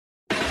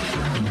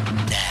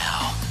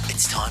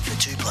time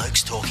for Two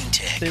Blokes Talking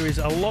Tech. There is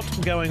a lot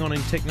going on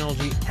in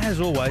technology, as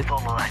always. For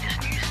all the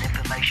latest news and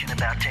information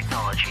about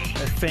technology.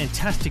 It's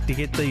fantastic to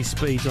get these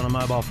speeds on a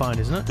mobile phone,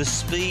 isn't it? The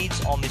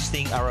speeds on this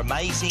thing are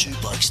amazing. Two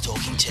Blokes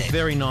Talking Tech.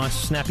 Very nice,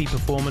 snappy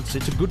performance.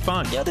 It's a good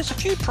phone. Yeah, there's a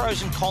few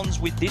pros and cons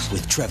with this.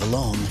 With Trevor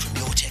Long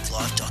from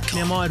YourTechLife.com.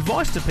 Now, my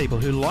advice to people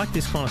who like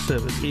this kind of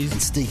service is...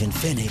 And Stephen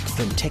Fennick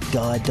from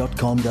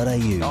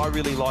TechGuide.com.au. I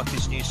really like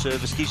this new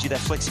service. Gives you that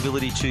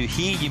flexibility to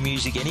hear your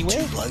music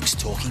anywhere. Two Blokes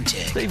Talking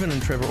Tech. Stephen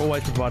and Trevor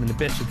always providing the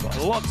best advice.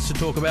 Lots to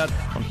talk about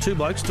on Two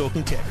Blokes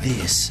Talking Tech.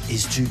 This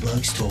is Two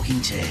Blokes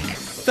Talking Tech.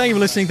 Thank you for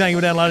listening. Thank you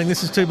for downloading.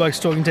 This is Two Blokes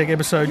Talking Tech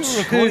episode. You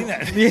were recording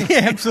that?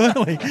 Yeah,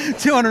 absolutely.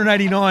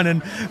 289.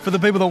 And for the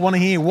people that want to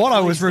hear what I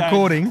was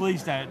recording,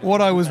 Please don't.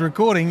 what I was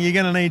recording, you're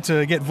going to need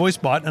to get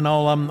VoiceBite, and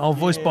I'll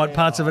VoiceBite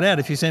parts of it out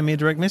if you send me a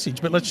direct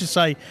message. But let's just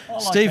say,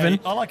 Stephen,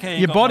 I like how you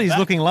your got my body's back.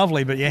 looking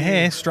lovely, but your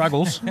hair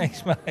struggles.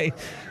 Thanks, mate.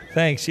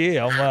 Thanks,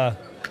 yeah. I'm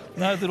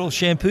no little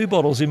shampoo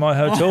bottles in my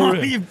hotel Oh,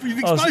 room. you've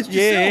I was- exposed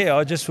yeah, yourself. Yeah,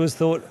 I just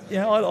thought,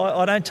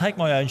 I don't take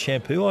my own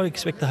shampoo. I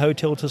expect the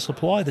hotel to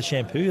supply the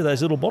shampoo,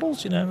 those little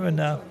bottles, and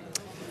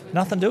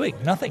nothing doing,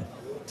 nothing.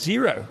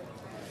 Zero.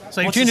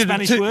 So What's the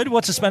Spanish word?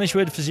 What's the Spanish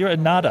word for zero?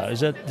 Nada. Is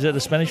that the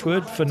Spanish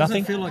word for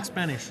nothing? Doesn't feel like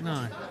Spanish,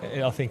 no.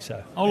 Yeah, I think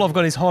so. All I've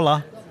got is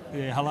hola,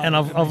 Yeah, hello. and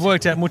I've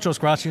worked out muchos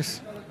gracias.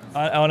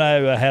 I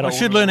know how to. I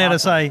should learn how to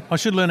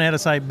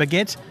say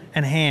baguette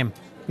and ham,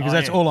 because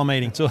that's all I'm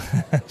eating.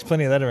 There's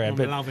plenty of that around. I'm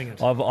but loving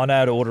it. I know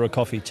how to order a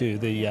coffee too.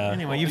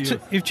 Anyway,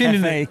 you've tuned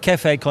into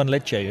cafe con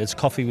leche. It's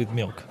coffee with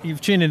milk.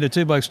 You've tuned into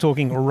Two Blokes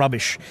Talking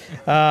Rubbish.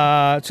 Two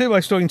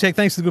Blokes Talking Tech,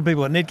 thanks to the good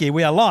people at Netgear.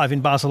 We are live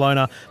in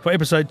Barcelona for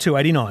episode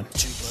 289.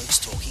 Two Blokes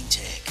Talking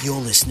Tech. You're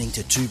listening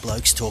to Two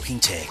Blokes Talking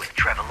Tech. With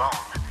Trevor Long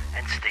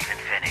and Stephen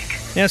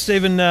Fennick. Now,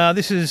 Stephen,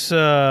 this is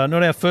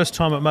not our first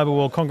time at Mobile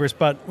World Congress,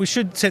 but we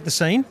should set the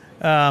scene.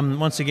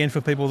 Once again,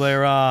 for people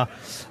there I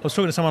was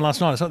talking to someone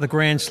last night. It's like the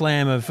grand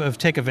slam of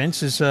tech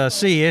events. There's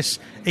CES,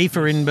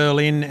 IFA in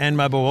Berlin, and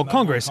Mobile World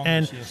Congress.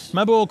 And yes.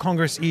 Mobile World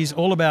Congress is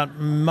all about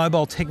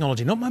mobile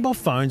technology, not mobile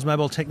phones,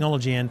 mobile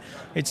technology. And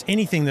it's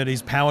anything that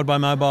is powered by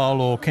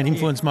mobile or can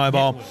influence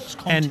mobile. Networks,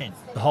 content, And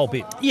the whole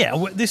bit.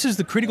 yeah, this is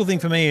the critical thing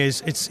for me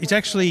is it's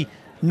actually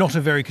not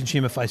a very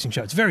consumer-facing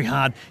show. It's very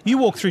hard. You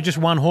walk through just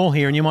one hall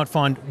here and you might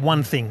find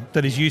one thing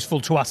that is useful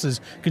to us as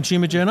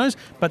consumer journos,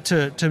 but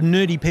to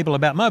nerdy people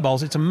about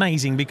mobiles, it's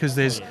amazing because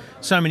there's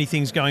so many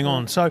things going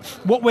on. So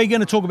what we're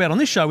going to talk about on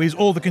this show is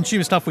all the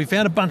consumer stuff we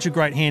found, a bunch of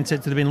great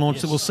handsets that have been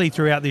launched that we'll see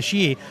throughout this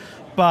year.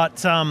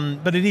 But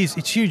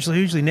it's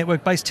hugely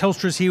network-based.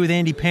 Telstra's here with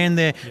Andy Pan.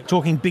 They're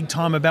talking big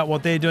time about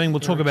what they're doing.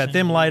 We'll talk about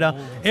them later.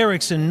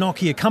 Ericsson,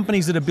 Nokia,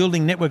 companies that are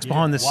building networks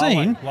behind the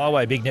scene.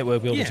 Huawei, big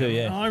network builder too,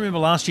 yeah. I remember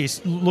last year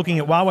looking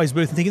at Huawei's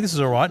booth and thinking, this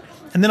is all right.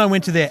 And then I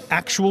went to their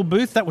actual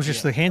booth. That was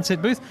just the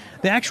handset booth.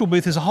 Their actual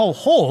booth is a whole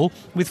hall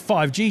with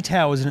 5G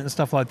towers in it and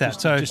stuff like that.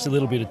 Just a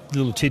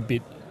little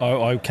tidbit.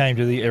 I came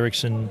to the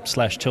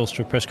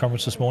Ericsson/Telstra press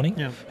conference this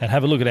morning and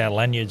have a look at our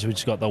lanyards, which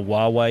has got the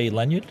Huawei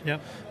lanyard.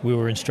 Yep. We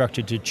were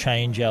instructed to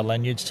change our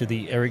lanyards to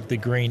the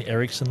green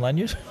Ericsson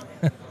lanyard.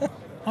 I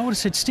would have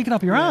said, stick it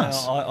up your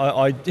ass.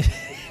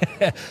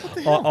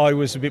 I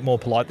was a bit more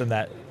polite than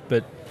that,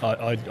 but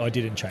I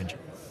didn't change it.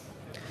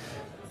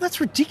 That's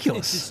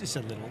ridiculous. It's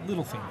a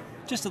little thing.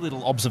 Just a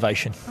little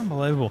observation.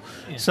 Unbelievable.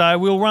 Yeah. So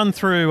we'll run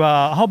through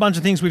a whole bunch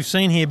of things we've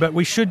seen here, but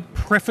we should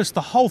preface the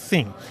whole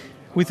thing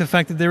with the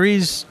fact that there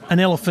is an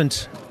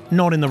elephant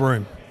not in the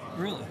room.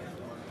 Really?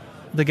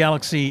 The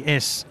Galaxy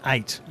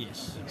S8.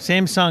 Yes.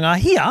 Samsung are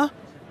here.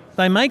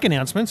 They make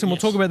announcements, and we'll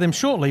Yes. talk about them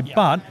shortly,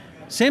 but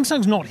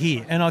Samsung's not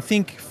here. And I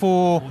think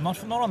Well,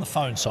 not on the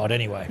phone side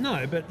anyway.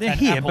 No, but they're And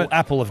here.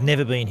 Apple have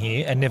never been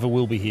here and never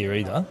will be here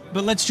either.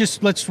 But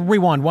let's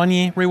rewind 1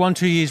 year, rewind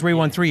 2 years,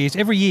 rewind 3 years.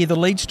 Every year, the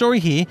lead story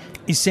here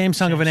is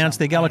Samsung have announced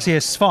their Galaxy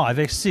S5,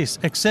 S6,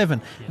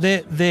 X7.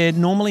 Yes. They're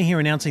normally here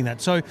announcing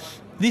that. So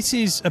this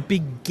is a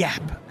big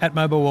gap at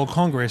Mobile World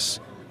Congress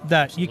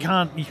that you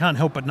can't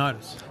help but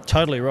notice.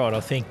 Totally right. I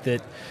think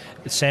that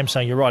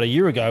Samsung, you're right, a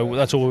year ago,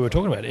 that's all we were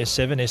talking about,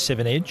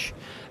 S7 Edge.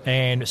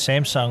 And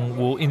Samsung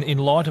will, in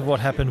light of what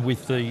happened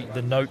with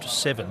the Note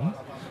 7,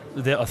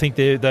 I think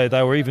they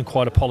were even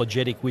quite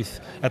apologetic with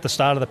at the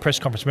start of the press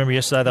conference. Remember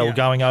yesterday they were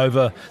going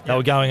over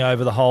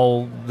the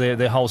whole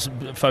their whole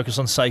focus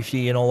on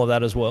safety and all of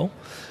that as well.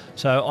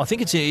 So I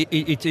think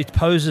it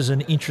poses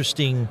an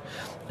interesting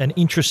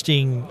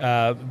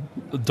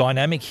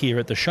dynamic here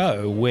at the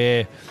show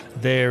where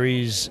there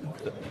is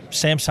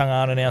Samsung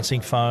aren't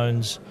announcing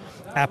phones,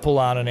 Apple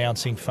aren't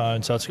announcing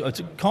phones, so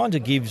it kind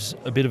of gives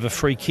a bit of a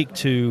free kick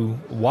to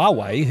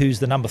Huawei, who's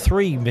the number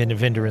 3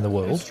 vendor in the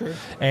world. That's true.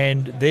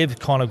 And they've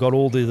kind of got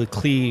all the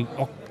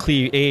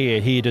clear air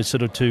here to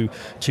sort of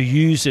to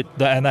use it,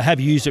 and they have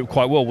used it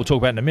quite well. We'll talk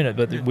about it in a minute,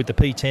 but with the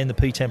P10, the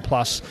P10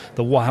 Plus,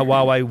 the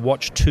Huawei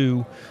Watch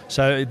 2,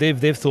 so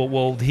they've thought,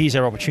 well, here's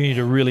our opportunity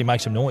to really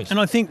make some noise.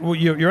 And I think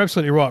you're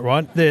absolutely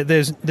right.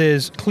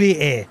 There's clear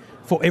air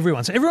for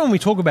everyone. So everyone we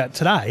talk about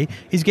today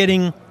is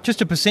getting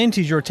just a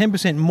percentage or a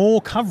 10%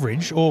 more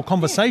coverage or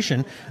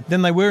conversation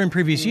than they were in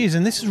previous years.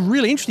 And this is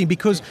really interesting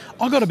because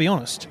I've got to be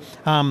honest,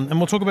 and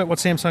we'll talk about what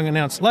Samsung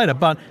announced later,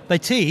 but they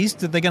teased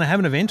that they're going to have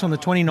an event on the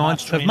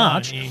 29th of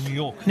March. In New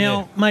York.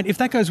 Now, mate, if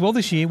that goes well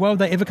this year, why would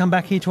they ever come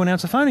back here to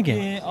announce a phone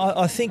again? Yeah,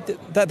 I think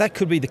that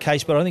could be the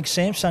case, but I think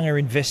Samsung are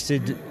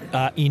invested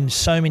in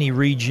so many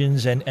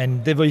regions,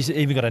 and they've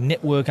even got a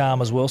network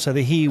arm as well, so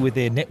they're here with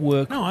their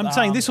network. No, I'm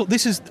saying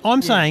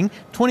saying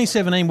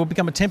 2017 will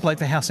become a template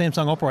for how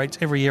Samsung operates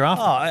every year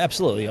after. Oh,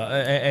 absolutely,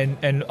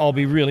 and I'll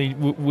be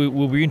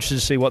we'll be interested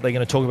to see what they're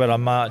going to talk about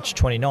on March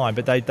 29.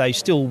 But they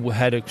still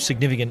have a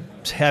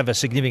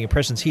significant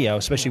presence here,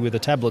 especially with the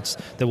tablets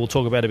that we'll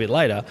talk about a bit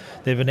later.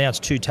 They've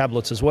announced 2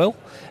 tablets as well,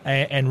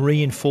 and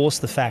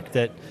reinforced the fact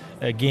that,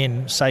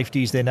 again,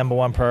 safety is their number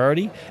one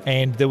priority.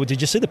 And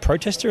did you see the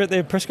protester at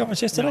their press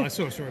conference yesterday? No, I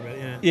saw a story about it,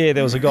 yeah. Yeah,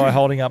 there was a guy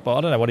holding up,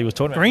 I don't know what he was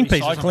talking about.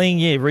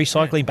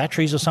 Recycling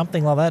batteries or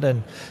something like that.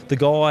 And the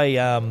guy,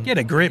 get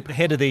a grip. The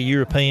head of their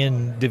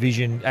European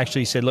division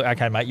actually said, "Look,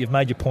 okay, mate, you've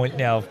made your point.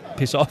 Now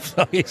piss off."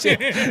 So he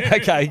said,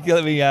 "Okay,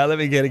 let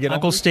me get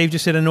Uncle Steve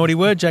just said a naughty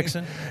word,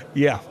 Jackson.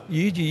 Yeah,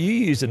 you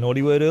used a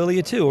naughty word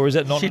earlier too, or is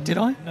that not? Shit, did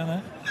I?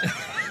 No.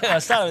 I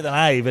started with an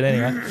A, but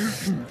anyway.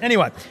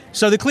 Anyway,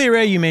 so the Clear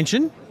Air you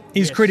mentioned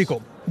is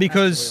critical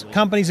because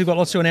companies have got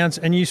lots to announce,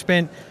 and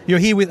you're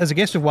here with as a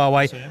guest of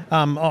Huawei.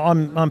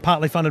 I'm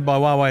partly funded by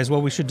Huawei as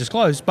well. We should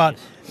disclose, but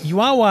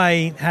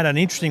Huawei had an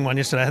interesting one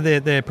yesterday.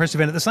 Had their press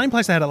event at the same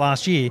place they had it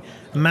last year,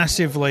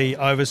 massively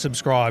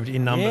oversubscribed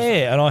in numbers.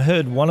 Yeah, and I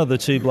heard one of the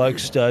 2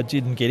 blokes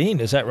didn't get in.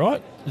 Is that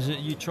right?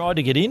 You tried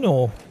to get in,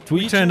 or were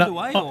you turned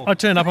away? I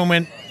turned up and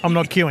went, "I'm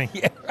not queuing."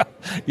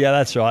 Yeah,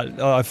 that's right.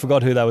 I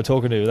forgot who they were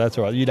talking to. That's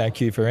right. You don't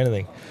queue for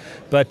anything.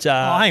 But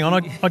hang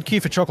on, I'd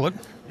queue for chocolate.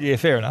 Yeah,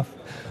 fair enough.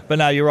 But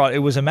no, you're right. It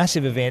was a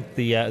massive event,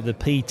 the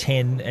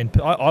P10, and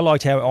I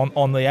liked how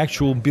on the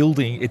actual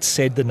building it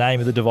said the name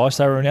of the device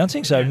they were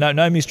announcing. So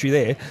no mystery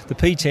there. The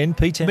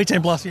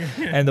P10 Plus, yeah.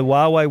 And the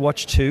Huawei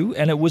Watch 2,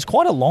 and it was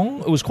quite a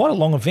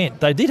long event.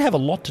 They did have a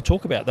lot to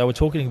talk about. They were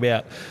talking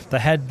about they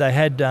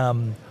had.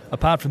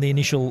 Apart from the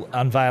initial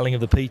unveiling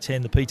of the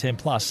P10, the P10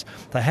 Plus,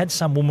 they had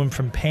some woman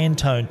from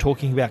Pantone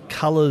talking about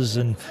colours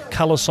and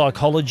colour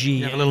psychology.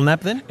 You have a little nap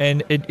then?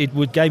 And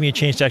it gave me a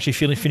chance to actually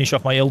finish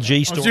off my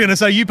LG story. I was going to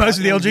say, you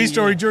posted the LG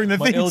story during the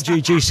thing. My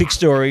LG G6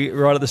 story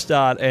right at the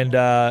start. And,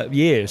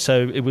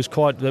 so it was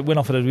it went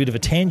off at a bit of a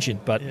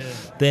tangent. But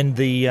then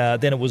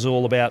it was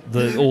all about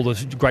all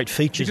the great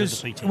features of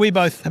the P10. We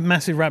both had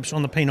massive raps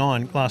on the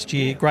P9 last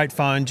year. Great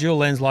phone, dual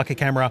lens, Leica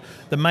camera.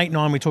 The Mate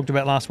 9 we talked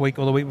about last week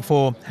or the week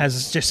before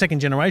has just second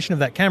generation of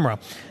that camera.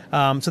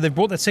 So they've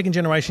brought that second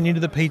generation into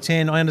the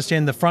P10. I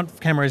understand the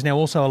front camera is now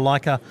also a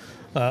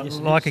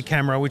Leica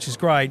camera, which is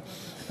great.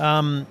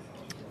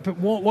 But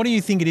what do you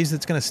think it is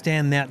that's going to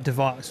stand that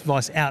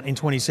device out in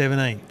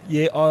 2017?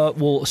 Yeah,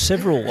 well,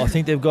 several. I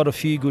think they've got a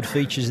few good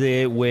features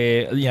there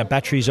where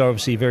batteries are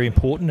obviously very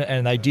important,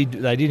 and they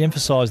did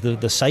emphasise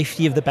the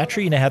safety of the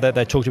battery. You know how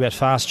they talked about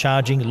fast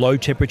charging, low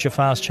temperature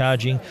fast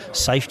charging,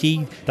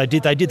 safety. They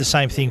did the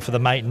same thing for the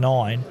Mate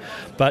 9,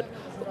 but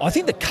I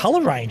think the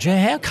colour range,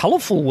 how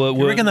colourful were...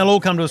 You reckon they'll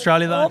all come to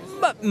Australia, though?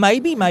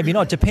 Maybe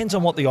not. Depends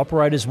on what the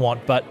operators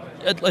want, but...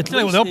 At least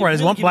the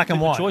operators want black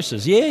and white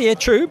choices. Yeah,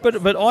 true.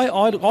 But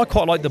I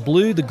quite like the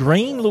blue, the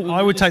green.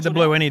 I would take the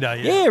blue any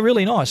day. Yeah,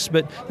 really nice.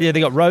 But yeah, they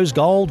got rose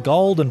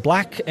gold, and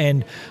black,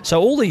 and so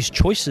all these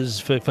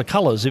choices for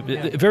colours,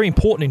 very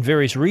important in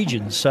various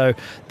regions. So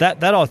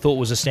that I thought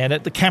was a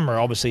standout. The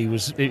camera obviously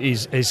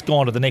is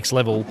gone to the next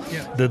level.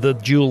 Yeah. The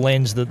dual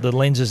lens, the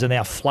lenses are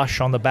now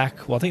flush on the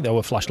back. Well, I think they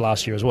were flush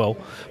last year as well.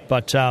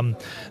 But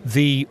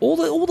all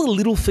the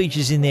little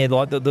features in there,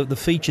 like the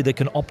feature that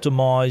can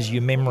optimise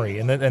your memory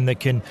and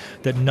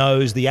that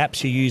knows the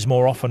apps you use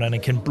more often and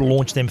it can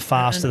launch them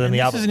faster than the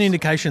others. This is an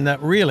indication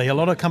that really a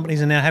lot of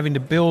companies are now having to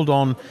build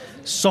on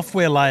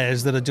software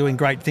layers that are doing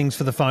great things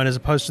for the phone as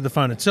opposed to the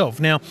phone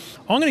itself. Now,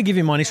 I'm going to give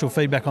you my initial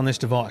feedback on this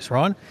device,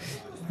 right?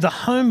 The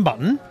home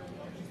button,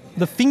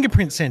 the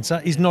fingerprint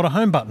sensor is not a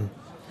home button.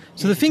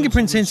 So the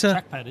fingerprint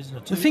sensor, trackpad, isn't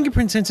it, the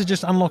fingerprint sensor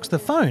just unlocks the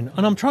phone,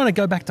 and I'm trying to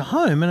go back to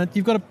home, and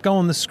you've got to go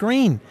on the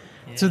screen.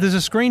 Yeah. So there's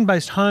a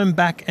screen-based home,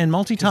 back, and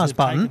multitask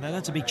button.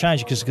 That's a big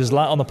change because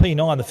on the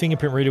P9 the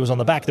fingerprint reader was on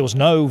the back. There was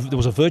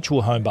a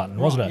virtual home button,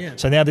 wasn't it? Yeah.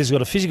 So now there's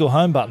got a physical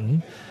home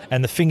button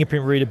and the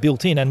fingerprint reader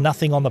built in, and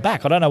nothing on the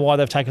back. I don't know why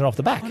they've taken it off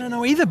the back. I don't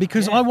know either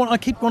because I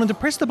keep wanting to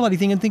press the bloody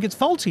thing and think it's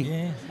faulty.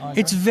 Yeah,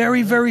 it's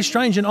very, very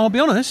strange, and I'll be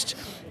honest,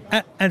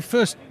 at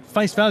first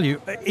face value,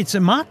 it's a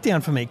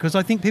markdown for me because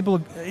I think people,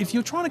 if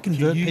you're trying to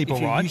convert people,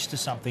 if you're right, used to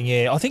something,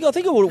 I think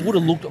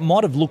it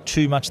might have looked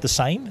too much the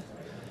same.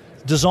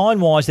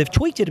 Design-wise, they've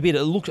tweaked it a bit.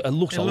 It looks a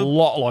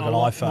lot like an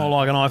iPhone. More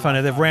like an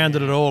iPhone. They've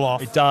rounded it all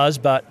off. It does,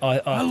 but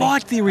I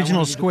like the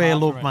original square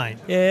look, mate.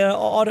 Yeah,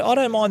 I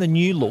don't mind the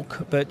new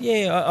look, but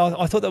yeah,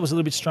 I thought that was a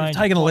little bit strange.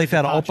 Taken a leaf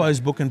out of Oppo's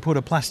book and put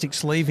a plastic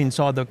sleeve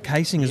inside the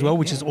casing as well,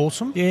 which is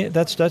awesome. Yeah,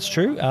 that's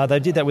true. They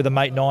did that with the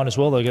Mate 9 as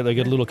well. They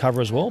get a little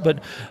cover as well. But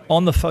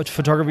on the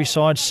photography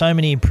side, so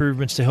many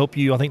improvements to help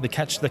you. I think the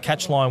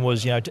catch line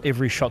was,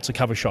 every shot's a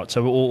cover shot.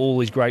 So all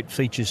these great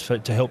features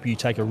to help you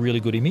take a really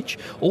good image.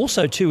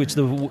 Also, too, it's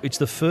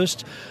the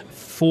first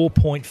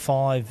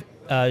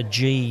 4.5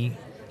 G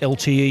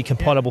LTE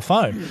compatible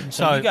phone.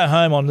 So you go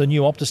home on the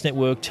new Optus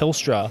network,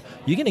 Telstra,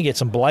 you're going to get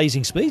some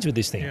blazing speeds with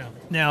this thing. Yeah.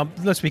 Now,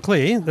 let's be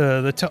clear,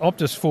 the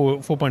Optus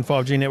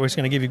 4.5G network is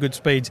going to give you good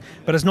speeds,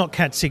 but it's not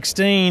Cat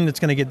 16 that's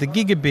going to get the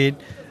gigabit.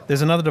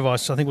 There's another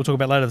device I think we'll talk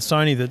about later, the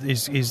Sony, that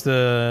is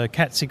the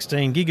Cat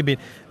 16 gigabit.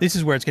 This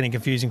is where it's getting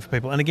confusing for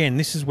people. And again,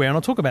 this is where, and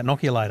I'll talk about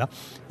Nokia later,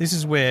 this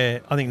is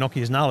where I think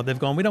Nokia's nailed it. They've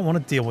gone, we don't want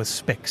to deal with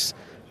specs.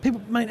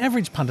 People, mate,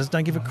 average punters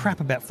don't give a crap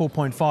about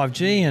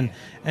 4.5G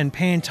and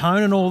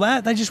Pantone and all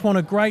that. They just want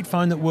a great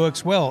phone that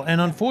works well.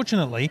 And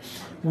unfortunately,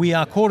 we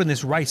are caught in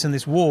this race and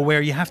this war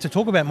where you have to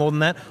talk about more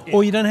than that,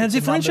 or you don't have to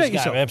differentiate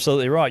yourself.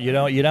 Absolutely right. You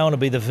don't want to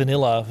be the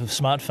vanilla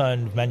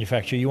smartphone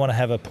manufacturer. You want to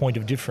have a point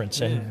of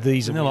difference, and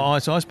these vanilla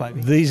ice,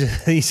 baby.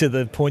 These are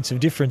the points of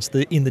difference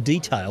in the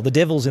detail. The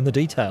devil's in the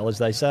detail, as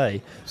they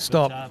say.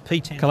 Stop,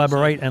 P10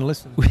 collaborate, and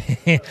listen.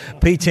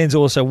 P10's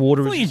also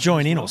water. Well, you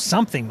join in or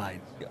something,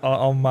 mate.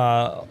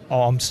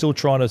 I'm still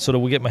trying to sort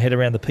of get my head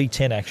around the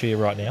P10 actually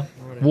right now.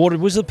 Water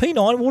was the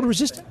P9 water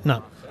resistant?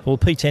 No. Well,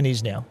 P10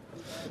 is now.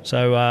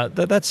 So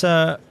that's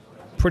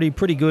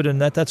pretty good,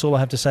 and that's all I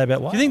have to say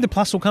about why. Do you think the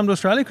Plus will come to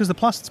Australia? Because the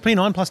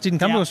P9 Plus didn't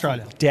come to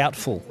Australia.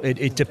 Doubtful.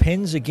 It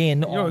depends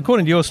again.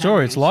 According to your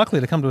story, it's likely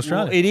to come to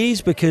Australia. Well, it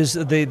is because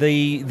the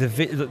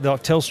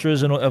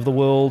Telstras of the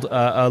world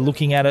are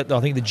looking at it. I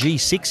think the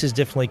G6 is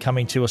definitely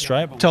coming to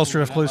Australia.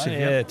 Telstra exclusive.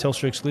 Yeah,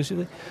 Telstra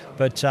exclusively.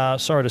 But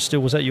sorry to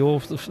steal.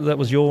 That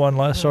was your one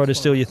last? Sorry to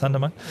steal your thunder,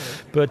 mate.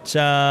 But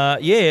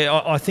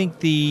I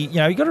think you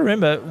got to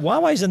remember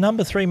Huawei's the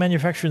number 3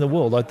 manufacturer in the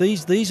world. Like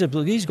these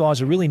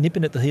guys are really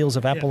nipping at the heels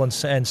of Apple and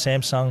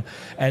Samsung,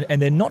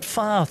 and they're not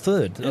far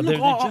third. They're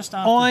just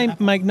after I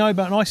make no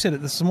bones, and I said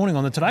it this morning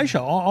on the Today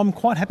Show. I'm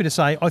quite happy to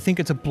say I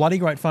think it's a bloody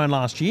great phone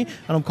last year,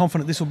 and I'm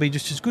confident this will be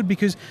just as good,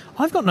 because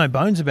I've got no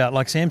bones about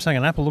like Samsung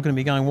and Apple looking at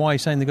me going, "Why are you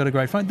saying they've got a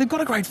great phone?" They've got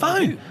a great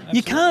phone.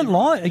 You can't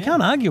lie. You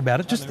can't argue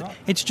about it.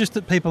 It's just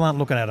that people aren't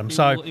looking at them.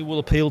 It will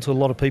appeal to a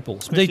lot of people,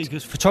 especially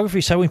because photography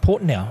is so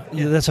important now.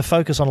 Yeah. That's a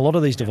focus on a lot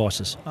of these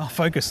devices. Oh,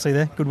 focus. See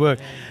there? Good work.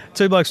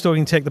 Two Blokes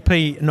Talking Tech, the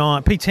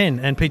P10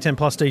 and P10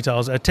 Plus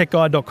details at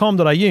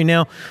techguide.com.au.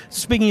 Now,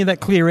 speaking of that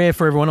clear air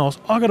for everyone else,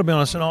 I've got to be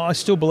honest, and I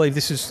still believe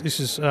this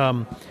is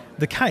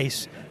the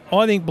case.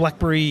 I think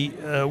BlackBerry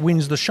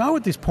wins the show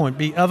at this point,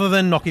 other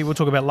than Nokia, we'll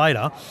talk about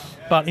later.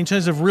 But in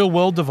terms of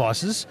real-world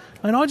devices,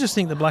 I just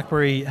think that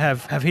BlackBerry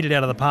have hit it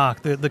out of the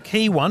park. The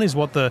key one is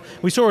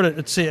we saw it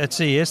at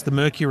CES. The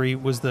Mercury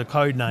was the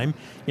code name,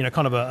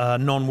 kind of a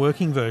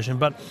non-working version.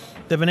 But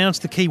they've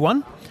announced the key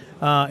one.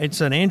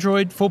 It's an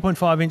Android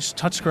 4.5-inch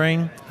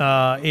touchscreen.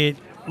 It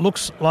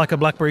looks like a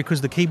BlackBerry because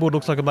the keyboard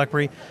looks like a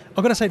BlackBerry.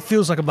 I've got to say it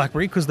feels like a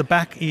BlackBerry because the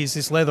back is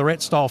this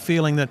leatherette style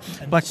feeling that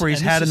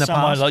BlackBerry's had in the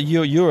past. Like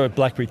you're a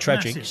BlackBerry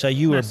tragic, so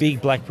you were a big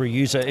BlackBerry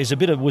user.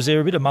 Was there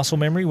a bit of muscle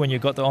memory when you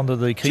got onto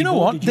the keyboard? Do you know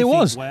what? There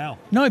was. Wow.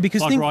 No,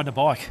 because like riding a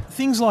bike.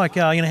 Things like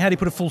how do you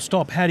put a full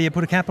stop, how do you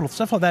put a capital,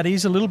 stuff like that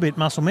is a little bit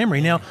muscle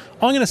memory. Now,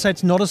 I'm going to say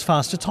it's not as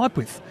fast to type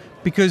with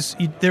because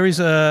there is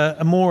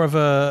a more of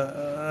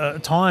a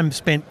time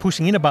spent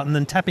pushing in a button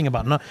than tapping a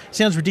button. It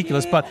sounds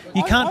ridiculous, but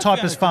you can't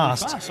type as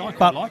fast.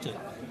 I liked it.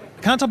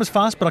 Can't type as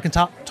fast, but I can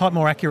type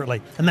more accurately,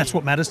 and that's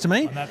what matters to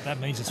me. And that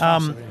means it's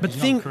faster.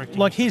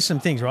 But here's some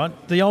things, right?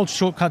 The old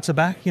shortcuts are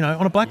back.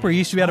 On a BlackBerry, you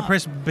used to be able to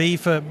press B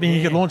for,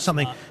 you could launch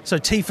something. So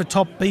T for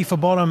top, B for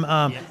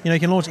bottom. You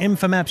can launch M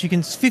for maps. You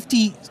can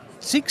 52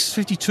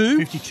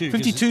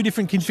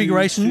 different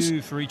configurations.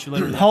 Two for each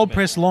letter. Hold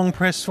press, long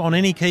press on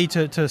any key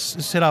to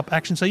set up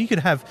action. So you could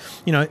have,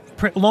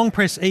 long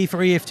press E for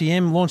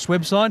EFTM, launch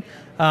website.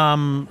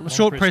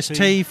 Short press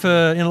T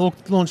for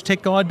launch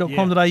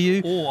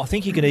techguide.com.au. Or I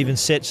think you can even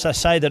say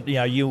that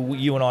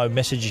you and I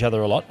message each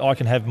other a lot. I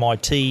can have my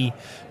T,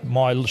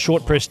 my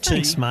short press T.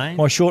 Thanks, mate.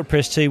 My short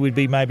press T would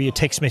be maybe a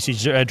text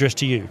message addressed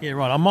to you. Yeah,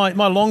 right.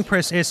 My long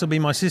press S will be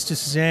my sister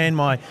Suzanne.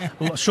 My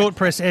short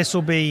press S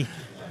will be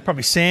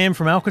probably Sam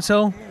from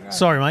Alcatel.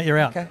 Sorry, mate, you're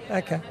out.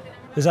 Okay.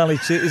 There's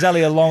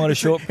only a long and a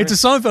short. It's a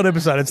Seinfeld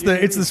episode.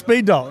 It's the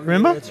speed dial.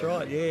 Remember? Yeah, that's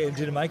right. Yeah,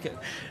 didn't make it.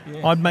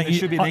 Yeah. There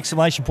should be an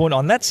exclamation point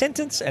on that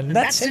sentence and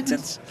that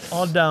sentence.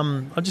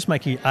 I'd just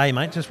make you A,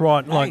 mate. Just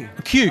write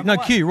like Q. No,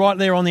 Q. Right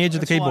there on the edge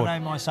of the keyboard. That's why I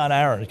named my son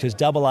Aaron, because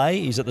double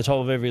A is at the top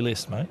of every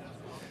list, mate.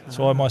 That's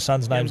why my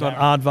son's name's Aaron.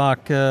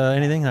 Aardvark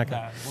anything? Okay. No,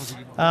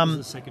 it was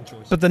the second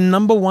choice. But the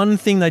number one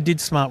thing they did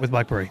smart with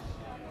BlackBerry,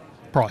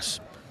 price.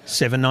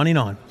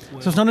 $7.99.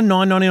 So it's not a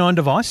 $9.99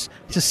 device,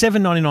 it's a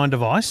 $7.99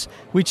 device,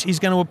 which is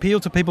going to appeal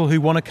to people who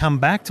want to come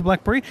back to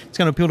BlackBerry. It's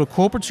going to appeal to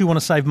corporates who want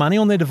to save money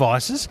on their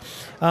devices.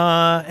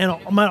 And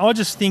mate, I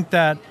just think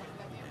that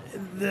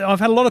I've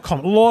had a lot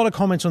of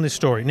comments on this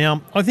story.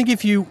 Now, I think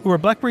if you were a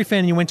BlackBerry fan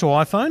and you went to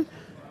iPhone,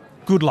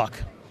 good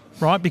luck,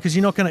 right? Because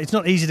it's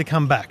not easy to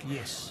come back.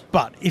 Yes.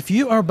 But if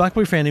you are a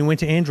BlackBerry fan and went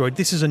to Android,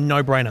 this is a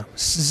no-brainer.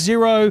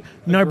 Zero,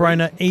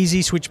 no-brainer,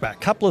 easy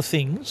switchback. Couple of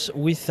things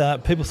with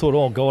people thought,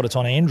 oh God, it's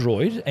on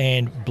Android,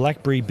 and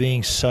BlackBerry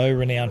being so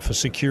renowned for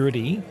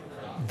security,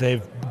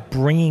 they're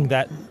bringing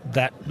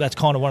that's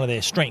kind of one of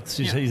their strengths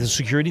is the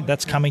security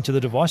that's coming to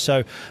the device.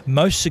 So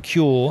most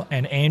secure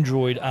and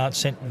Android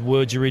aren't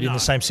words you read in the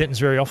same sentence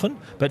very often,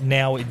 but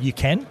now you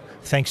can.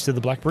 Thanks to the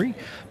BlackBerry,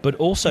 but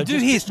also you do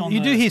hear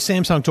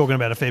Samsung talking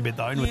about a fair bit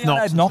though with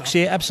Knox. Knox,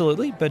 yeah,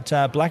 absolutely. But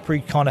BlackBerry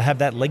kind of have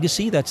that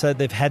legacy.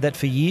 They've had that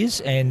for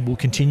years and will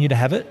continue to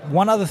have it.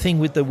 One other thing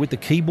with the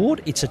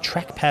keyboard, it's a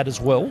trackpad as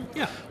well.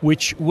 Yeah.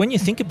 Which, when you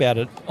think about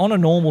it, on a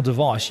normal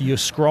device, you're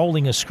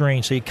scrolling a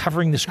screen, so you're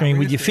covering the screen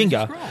with your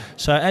finger.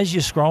 So as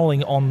you're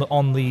scrolling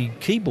on the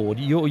keyboard,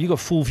 you got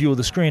full view of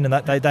the screen. And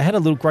they had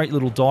a great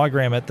little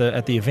diagram at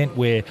the event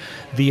where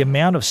the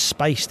amount of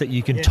space that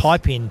you can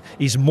type in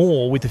is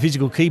more with the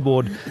physical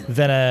keyboard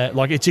than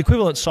it's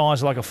equivalent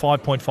size like a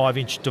 5.5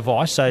 inch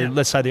device. So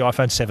let's say the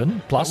iPhone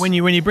 7 Plus. When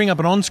you bring up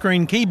an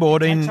on-screen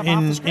keyboard in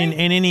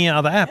any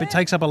other app, it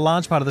takes up a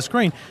large part of the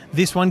screen.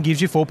 This one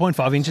gives you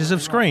 4.5 inches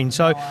of screen.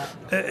 So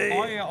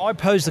I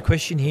pose the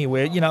question here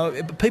where,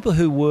 people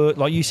who were,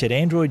 like you said,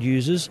 Android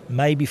users,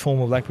 maybe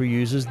former BlackBerry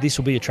users, this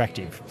will be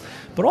attractive.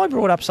 But I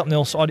brought up something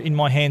else in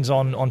my hands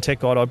on Tech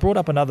Guide. I brought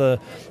up another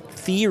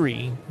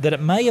theory that it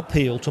may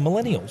appeal to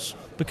millennials,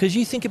 because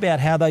you think about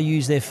how they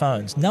use their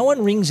phones. No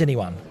one rings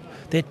anyone.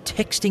 They're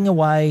texting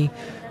away,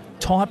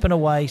 typing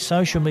away,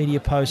 social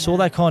media posts, all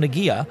that kind of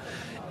gear.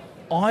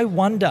 I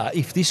wonder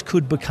if this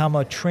could become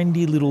a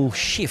trendy little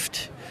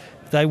shift.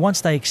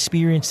 Once they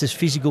experience this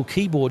physical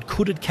keyboard,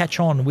 could it catch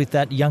on with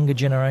that younger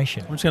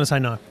generation? I'm just going to say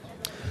no.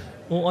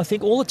 Well, I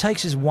think all it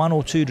takes is one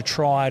or two to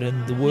try it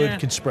and the word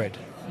can spread.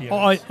 Yeah.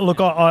 I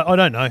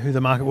don't know who the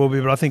market will be,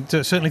 but I think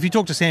certainly if you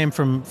talk to Sam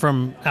from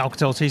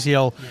Alcatel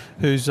TCL,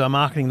 who's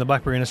marketing the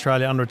BlackBerry in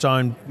Australia under its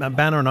own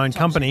banner and own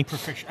company,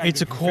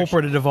 it's a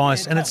corporate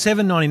device, and it's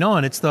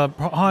 $7.99. It's the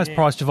highest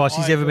priced device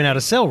he's ever been able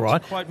to sell,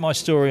 right? To quote my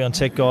story on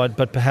Tech Guide,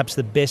 but perhaps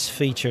the best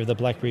feature of the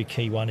BlackBerry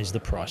Key 1 is the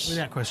price.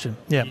 Without question.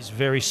 Yeah. It's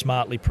very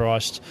smartly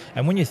priced,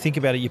 and when you think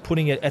about it, you're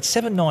putting it at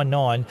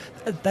 $7.99.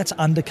 That's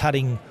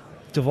undercutting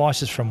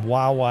devices from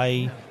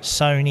Huawei,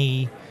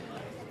 Sony,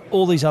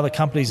 all these other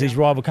companies, these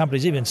rival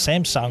companies, even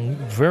Samsung,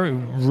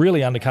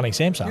 really undercutting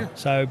Samsung. Yeah.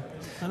 So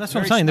that's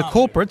what I'm saying. The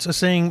corporates are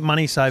seeing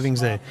money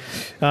savings there.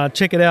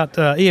 Check it out,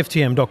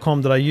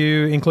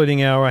 EFTM.com.au,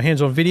 including our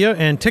hands-on video,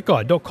 and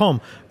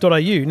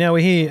techguide.com.au. Now we're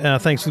here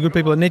thanks to the good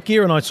people at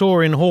Netgear, and I saw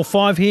in Hall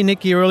 5 here,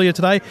 Netgear earlier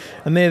today,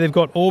 and there they've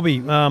got Orbi,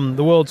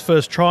 the world's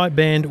first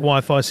tri-band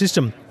Wi-Fi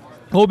system.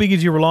 Orbi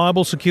gives you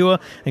reliable, secure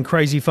and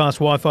crazy fast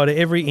Wi-Fi to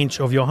every inch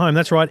of your home.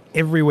 That's right,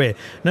 everywhere.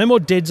 No more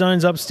dead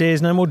zones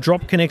upstairs, no more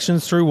drop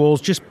connections through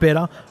walls, just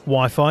better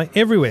Wi-Fi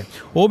everywhere.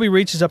 Orbi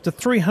reaches up to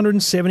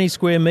 370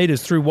 square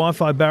metres through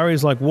Wi-Fi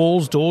barriers like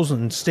walls, doors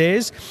and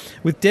stairs.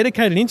 With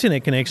dedicated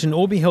internet connection,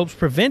 Orbi helps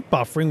prevent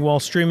buffering while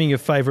streaming your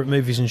favourite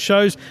movies and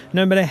shows.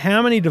 No matter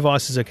how many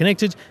devices are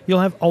connected, you'll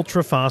have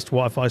ultra-fast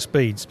Wi-Fi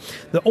speeds.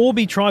 The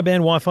Orbi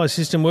tri-band Wi-Fi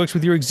system works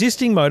with your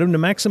existing modem to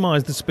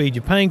maximise the speed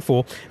you're paying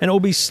for, and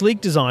Orbi's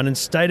sleek design and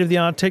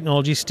state-of-the-art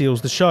technology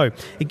steals the show.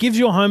 It gives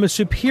your home a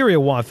superior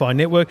Wi-Fi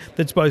network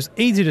that's both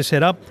easy to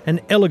set up and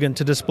elegant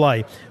to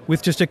display.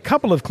 With just a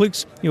couple of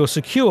clicks, your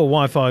secure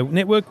Wi-Fi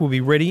network will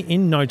be ready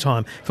in no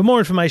time. For more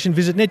information,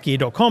 visit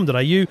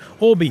netgear.com.au.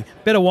 Orbi,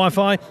 better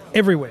Wi-Fi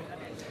everywhere.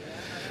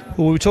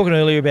 Well, we were talking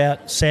earlier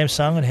about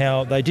Samsung and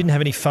how they didn't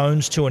have any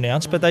phones to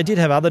announce, but they did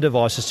have other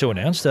devices to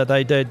announce.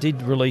 They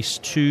did release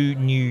 2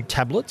 new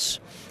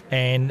tablets.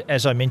 And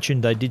as I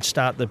mentioned, they did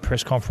start the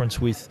press conference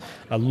with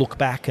a look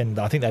back, and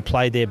I think they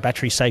played their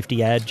battery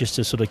safety ad just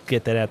to sort of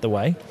get that out the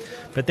way.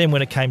 But then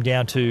when it came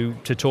down to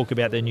talk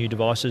about their new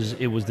devices,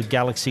 it was the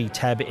Galaxy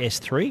Tab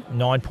S3,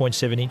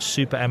 9.7-inch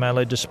Super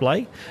AMOLED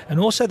display, and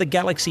also the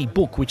Galaxy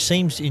Book, which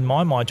seems, in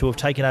my mind, to have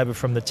taken over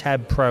from the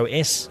Tab Pro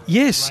S.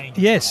 Yes,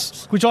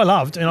 which I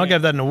loved, and I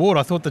gave that an award.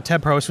 I thought the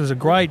Tab Pro S was a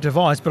great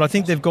device, but I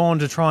think they've gone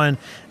to try and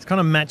kind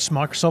of match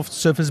Microsoft's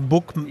Surface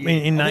Book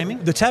in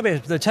naming. The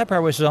Tab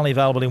Pro S was only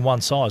available in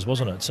one size,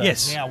 wasn't it? So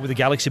yes. Now with the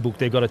Galaxy Book,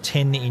 they've got a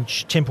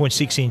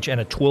 10.6-inch and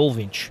a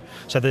 12-inch.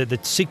 So the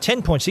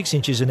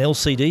 10.6-inch is an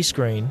LCD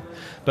screen,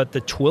 but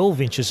the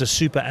 12-inch is a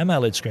Super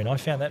AMOLED screen. I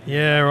found that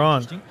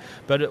interesting.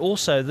 But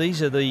also,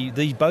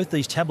 both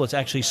these tablets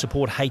actually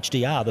support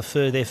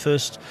HDR. Their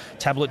first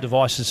tablet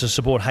devices to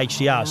support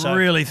HDR. So I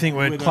really think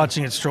we're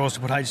clutching at straws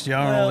to put HDR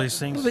on all these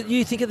things. But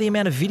you think of the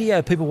amount of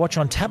video people watch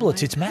on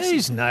tablets, it's massive.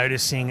 Who's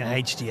noticing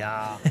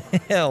HDR?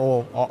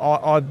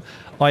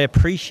 I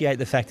appreciate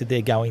the fact that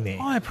they're going there.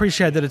 I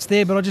appreciate that it's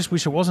there, but I just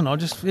wish it wasn't.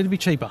 It'd be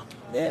cheaper.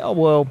 Yeah,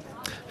 well,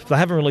 They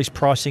haven't released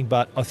pricing,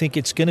 but I think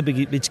it's going to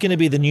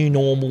be the new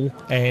normal,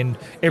 and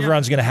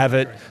everyone's going to have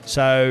it.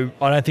 So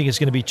I don't think it's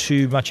going to be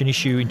too much an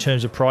issue in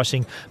terms of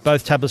pricing.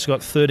 Both tablets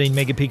got 13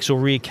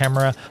 megapixel rear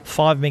camera,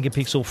 5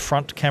 megapixel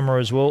front camera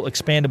as well,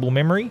 expandable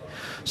memory.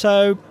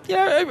 So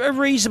a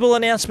reasonable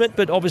announcement,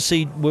 but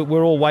obviously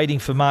we're all waiting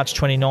for March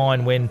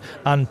 29 when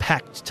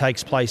Unpacked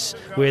takes place,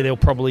 where they'll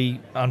probably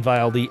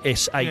unveil the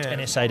S8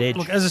 and S8 Edge.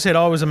 Look, as I said,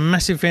 I was a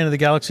massive fan of the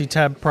Galaxy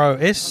Tab Pro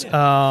S.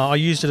 I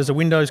used it as a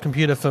Windows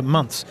computer for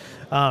months.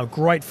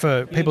 Great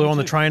for people who are on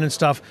the train and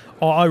stuff.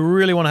 I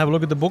really want to have a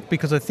look at the book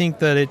because I think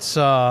that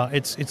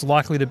it's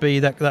likely to be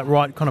that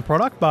right kind of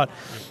product. But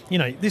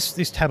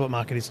this tablet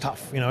market is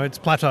tough. It's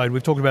plateaued.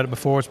 We've talked about it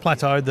before. It's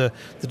plateaued.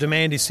 The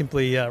demand is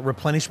simply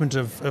replenishment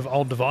of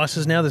old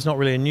devices now. There's not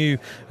really a new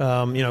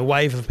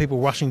wave of people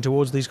rushing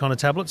towards these kind of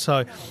tablets.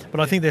 But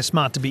I think they're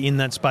smart to be in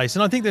that space,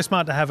 and I think they're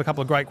smart to have a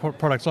couple of great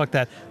products like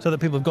that so that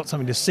people have got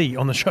something to see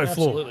on the show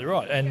floor. Absolutely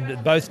right.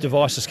 And both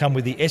devices come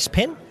with the S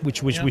Pen,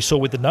 which we saw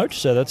with the Note,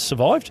 so that's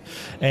survived.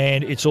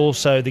 And it's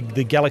also the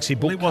Galaxy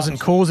Book. It wasn't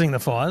causing the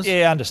fires.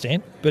 Yeah, I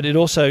understand. But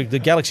the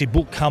Galaxy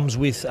Book comes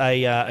with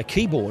a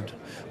keyboard,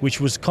 which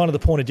was kind of the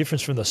point of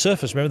difference from the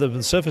Surface. Remember,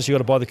 the Surface, you got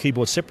to buy the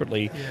keyboard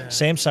separately. Yeah.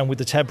 Samsung with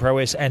the Tab Pro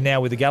S and now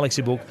with the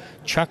Galaxy Book,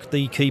 chucked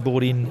the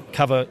keyboard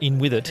cover in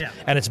with it,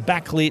 and it's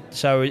backlit,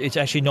 so it's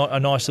actually not a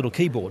nice little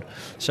keyboard.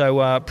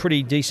 So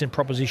pretty decent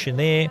proposition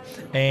there.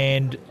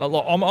 And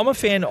I'm a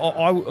fan.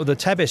 The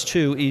Tab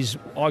S2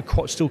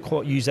 I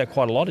still use that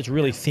quite a lot. It's a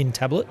really thin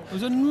tablet. It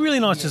was a really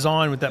nice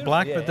design with that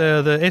black, but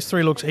the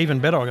S3 looks even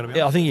better.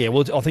 I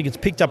think it's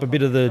picked up a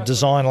bit of the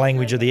design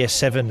language of the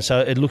S7, so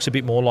it looks a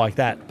bit more like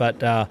that.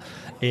 But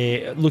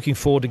looking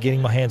forward to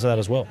getting my hands on that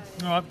as well.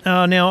 All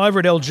right. Now, over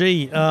at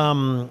LG,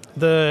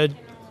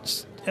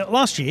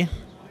 last year,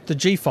 the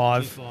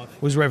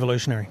G5 was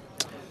revolutionary.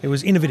 It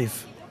was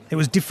innovative. It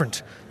was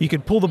different. You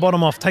could pull the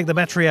bottom off, take the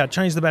battery out,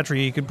 change the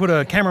battery. You could put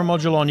a camera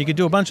module on. You could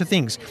do a bunch of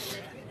things.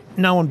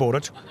 No one bought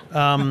it.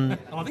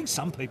 I think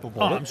some people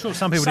bought it. I'm sure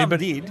some people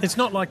did, but it's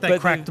not like they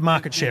cracked the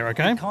market share,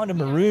 okay? They're kind of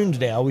marooned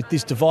now with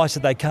this device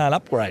that they can't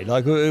upgrade.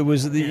 Like it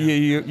was,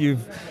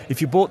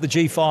 if you bought the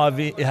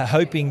G5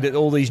 hoping that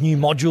all these new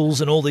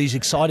modules and all these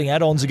exciting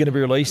add-ons are going to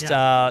be released,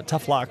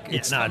 tough luck.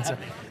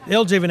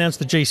 LG have announced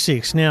the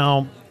G6.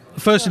 Now,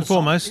 first and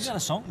foremost... Is that a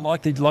song?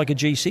 Like a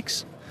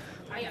G6?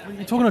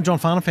 You're talking to John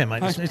Farnafan,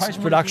 mate.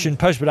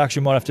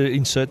 Post-production might have to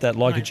insert that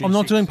like a G6. I'm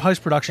not doing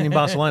post-production in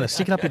Barcelona.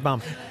 Stick it up your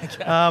bum.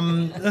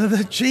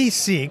 The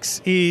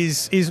G6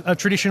 is a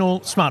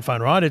traditional smartphone,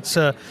 right? It's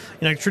a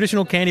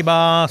traditional candy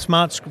bar,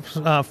 smart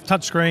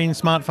touchscreen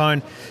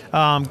smartphone,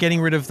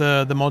 getting rid of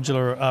the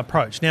modular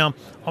approach. Now,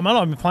 I've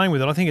been playing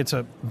with it. I think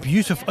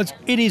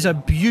it is a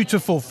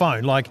beautiful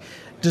phone. Like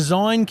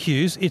design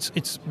cues,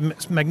 it's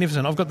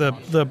magnificent. I've got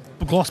the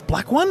gloss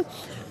black one.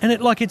 And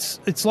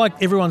it's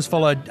like everyone's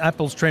followed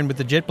Apple's trend with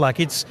the jet black.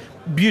 It's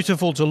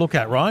beautiful to look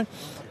at, right?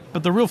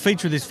 But the real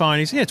feature of this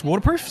phone is, it's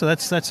waterproof, so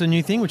that's a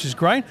new thing, which is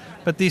great.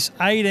 But this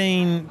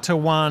 18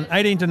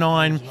 to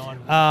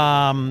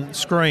 9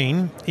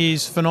 screen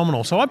is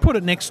phenomenal. So I put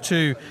it next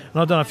to, and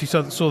I don't know if you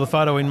saw the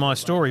photo in my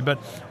story, but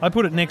I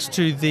put it next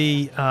to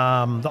the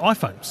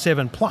iPhone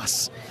 7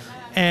 Plus.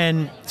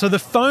 And so the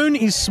phone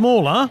is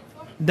smaller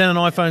than an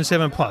iPhone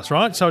 7 Plus,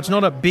 right? So it's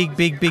not a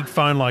big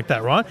phone like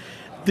that, right?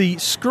 The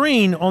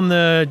screen on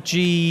the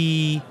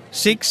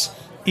G6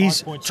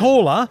 is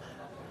taller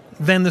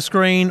than the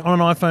screen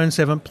on an iPhone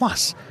 7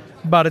 Plus,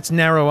 but it's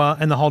narrower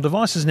and the whole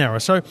device is narrower.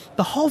 So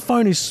the whole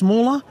phone is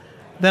smaller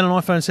than an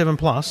iPhone 7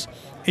 Plus.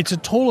 It's a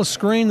taller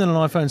screen than an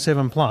iPhone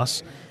 7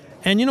 Plus.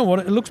 And you know what?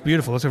 It looks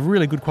beautiful. It's a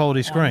really good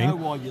quality screen. I know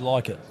why you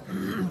like it.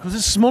 Because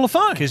it's a smaller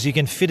phone. Because you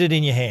can fit it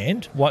in your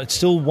hand. It's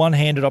still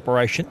one-handed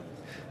operation.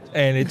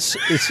 And it's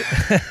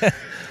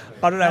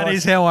I don't know. That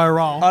is how I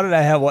roll. I don't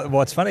know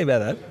what's funny about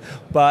that,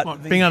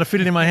 but being able to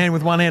fit it in my hand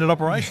with one-handed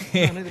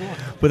operation.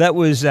 But that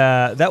was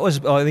I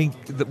think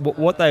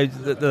what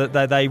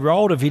they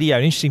rolled an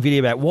interesting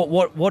video about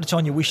what's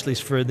on your wish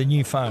list for the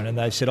new phone, and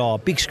they said,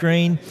 big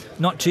screen,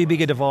 not too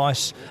big a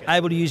device,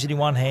 able to use it in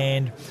one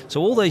hand.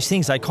 So all these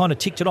things they kind of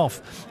ticked it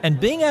off, and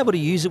being able to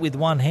use it with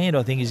one hand,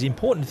 I think, is an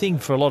important thing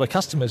for a lot of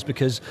customers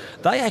because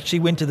they actually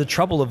went to the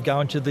trouble of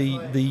going to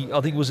the I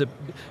think it was a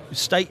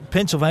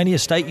Pennsylvania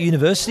State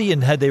University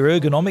and had their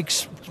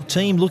ergonomics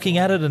team looking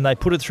at it, and they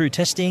put it through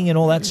testing and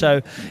all that,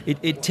 so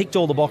it ticked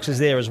all the boxes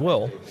there as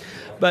well.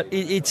 But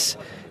it's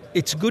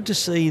good to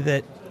see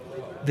that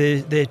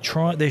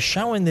they're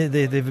showing a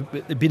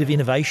bit of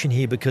innovation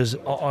here, because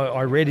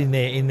I read in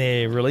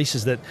their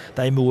releases that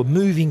they were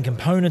moving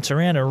components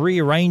around and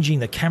rearranging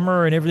the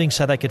camera and everything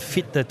so they could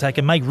they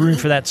can make room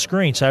for that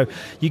screen. So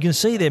you can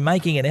see they're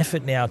making an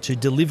effort now to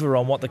deliver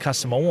on what the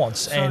customer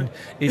wants, and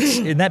it's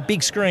in that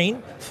big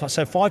screen, so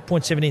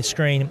 5.7 inch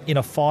screen in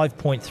a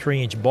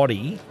 5.3 inch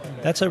body.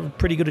 That's a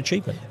pretty good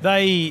achievement.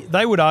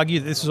 They would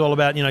argue that this is all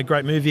about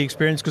great movie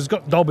experience because it's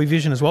got Dolby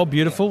Vision as well,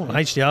 beautiful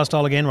HDR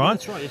style again, right?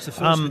 That's right. It's the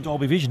first with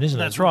Dolby Vision, isn't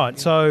it? That's right.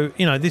 So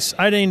this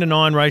 18 to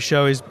 9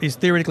 ratio is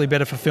theoretically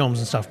better for films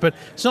and stuff, but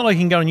it's not like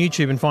you can go on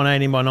YouTube and find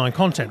 18 by 9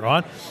 content,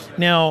 right?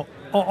 Now,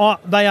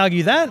 They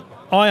argue that.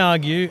 I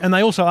argue, and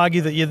they also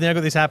argue that you've now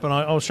got this app, and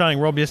I was showing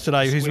Rob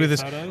yesterday, who's with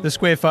us, the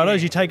Square Photos.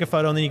 Yeah. You take a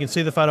photo, and then you can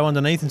see the photo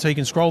underneath, and so you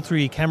can scroll through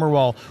your camera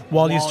roll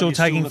while you're still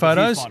taking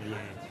photos.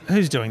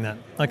 Who's doing that?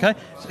 Okay,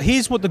 so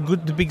here's what the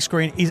big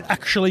screen is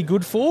actually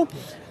good for.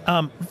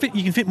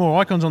 You can fit more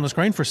icons on the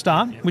screen for a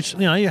start, which,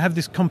 you have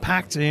this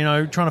compact,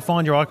 trying to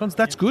find your icons.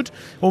 That's good.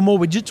 Or more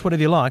widgets,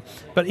 whatever you like.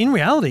 But in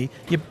reality,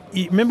 you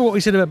remember what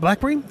we said about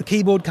BlackBerry? The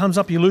keyboard comes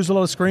up, you lose a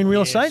lot of screen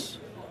real estate.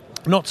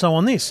 Not so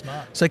on this.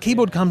 No. So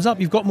keyboard comes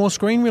up, you've got more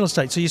screen real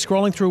estate. So you're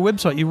scrolling through a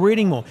website, you're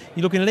reading more.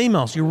 You're looking at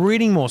emails, you're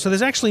reading more. So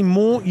there's actually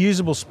more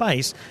usable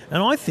space,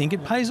 and I think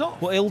it pays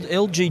off. Well,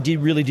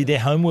 LG really did their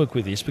homework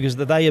with this, because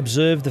they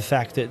observed the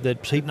fact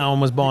that people, no one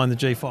was buying the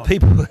G5.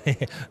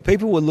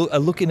 People are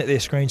looking at their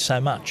screens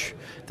so much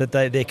that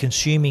they're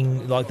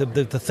consuming, like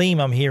the theme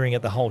I'm hearing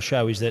at the whole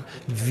show is that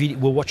we're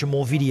watching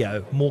more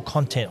video, more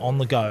content on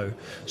the go.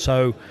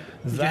 So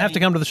do you have to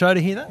come to the show to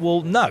hear that?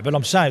 Well, no, but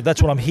I'm saying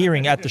that's what I'm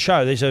hearing at the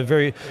show. There's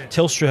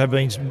Telstra have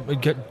been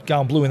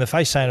going blue in the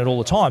face saying it all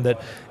the time,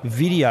 that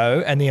video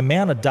and the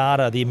amount of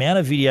data, the amount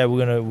of video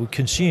we're going to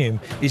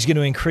consume is going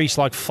to increase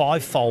like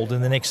 5-fold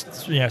in the next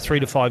 3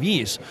 to 5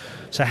 years.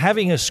 So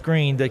having a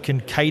screen that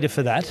can cater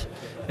for that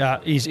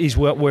is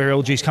where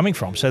LG is coming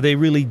from. So they're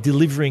really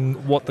delivering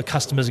what the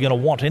customers are going to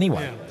want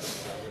anyway. Yeah.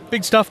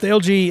 Big stuff, the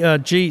LG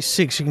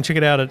G6. You can check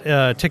it out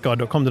at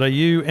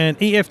techguide.com.au and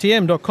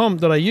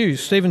EFTM.com.au.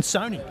 Stephen,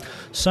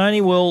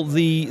 Sony, well,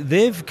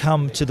 they've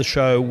come to the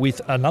show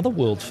with another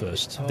world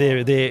first.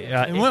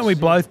 And weren't we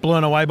both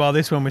blown away by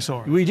this when we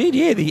saw it? We did,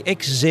 yeah. The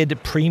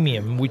XZ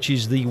Premium, which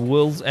is the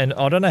world's, and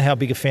I don't know how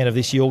big a fan of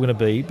this you're going to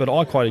be, but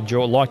I quite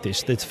like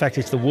this. In fact,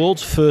 it's the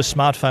world's first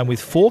smartphone with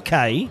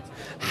 4K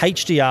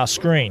HDR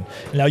screen.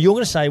 Now, you're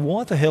going to say,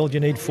 why the hell do you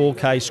need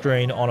 4K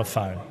screen on a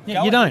phone?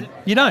 Yeah, you don't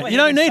need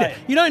it.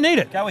 You don't need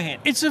it. Go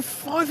ahead. It's a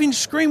 5-inch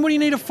screen. What do you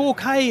need a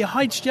 4K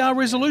HDR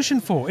resolution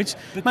for? It's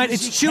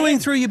chewing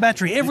through your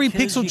battery. Every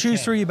pixel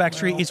chews through your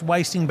battery. It's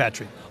wasting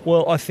battery.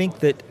 Well, I think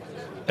that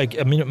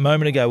a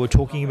moment ago we're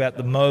talking about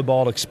the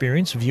mobile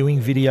experience, viewing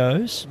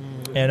videos,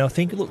 and I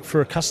think, look, for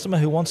a customer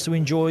who wants to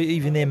enjoy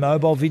even their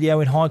mobile video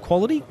in high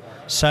quality,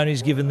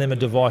 Sony's given them a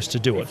device to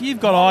do it. If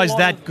you've got eyes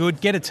that good,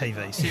 get a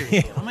TV, seriously.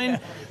 Yeah. I mean,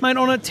 mate,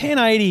 on a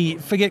 1080,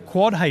 forget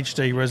quad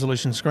HD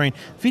resolution screen,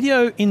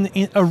 video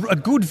a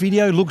good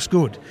video looks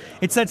good.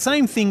 It's that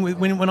same thing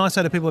when I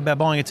say to people about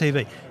buying a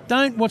TV.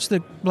 Don't watch the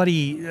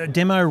bloody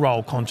demo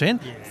roll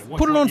content. Yeah,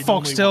 put it on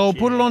Foxtel,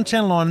 put it on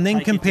Channel 9, and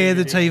then compare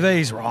the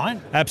TVs, right?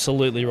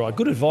 Absolutely right.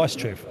 Good advice,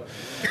 Trev.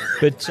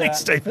 But thanks,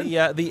 Stephen.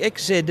 The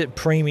XZ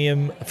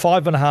Premium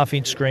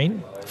 5.5-inch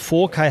screen,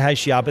 4K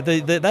HDR,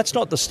 but that's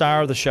not the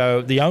star of the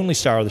show, the only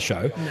star of the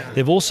show. No.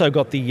 They've also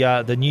got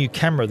the new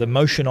camera, the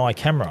Motion Eye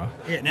camera.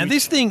 Yeah, now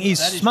this thing is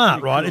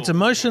smart, right? Cool. It's a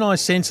Motion Eye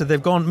sensor.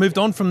 They've moved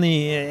on from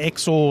the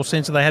XOR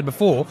sensor they had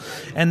before,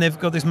 and they've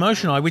got this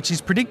Motion Eye, which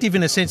is predictive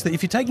in a sense that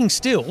if you're taking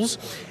stills,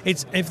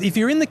 if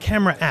you're in the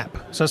camera app,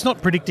 so it's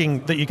not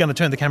predicting that you're going to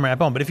turn the camera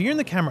app on, but if you're in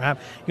the camera app,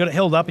 you've got it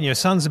held up and your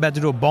son's about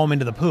to do a bomb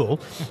into the pool,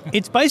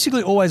 it's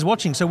basically always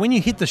watching. So when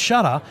you hit the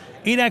shutter,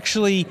 it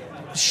actually...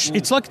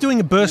 It's like doing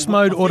a burst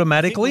mode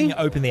automatically. When you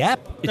open the app,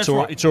 it's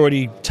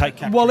already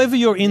taking. Wherever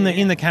you're in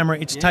the camera,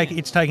 it's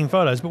taking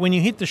photos. But when you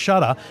hit the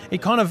shutter,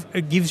 it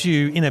gives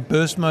you in a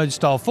burst mode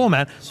style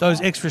format those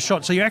extra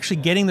shots. So you're actually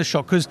getting the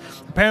shot, because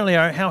apparently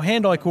our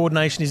hand-eye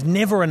coordination is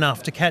never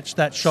enough to catch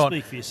that shot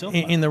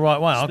in the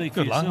right way.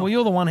 Good luck. Well,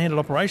 you're the one-handed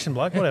operation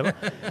bloke. Whatever.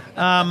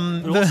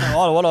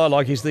 What I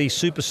like is the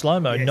super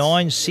slow-mo,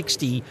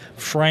 960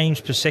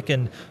 frames per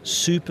second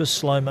super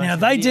slow-mo. Now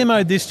they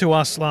demoed this to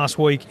us last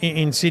week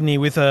in Sydney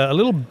with a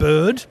little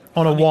bird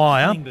on a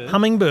wire,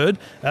 hummingbird,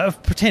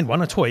 pretend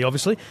one, a toy,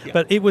 obviously. Yep.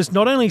 But it was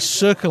not only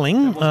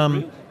circling.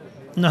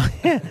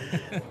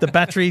 The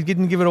battery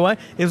didn't give it away.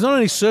 It was not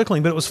only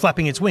circling, but it was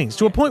flapping its wings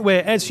to a point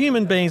where, as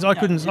human beings, I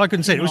couldn't see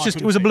it.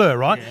 It was a blur,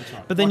 right? Yeah,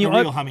 right. But then you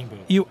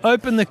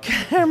open the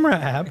camera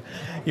app.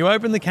 You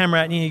open the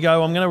camera and you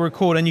go, I'm going to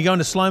record, and you go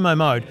into slow-mo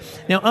mode.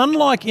 Now,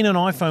 unlike in an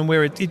iPhone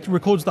where it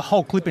records the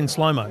whole clip in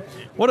slow-mo,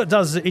 what it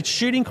does is it's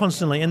shooting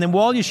constantly, and then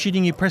while you're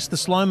shooting, you press the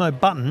slow-mo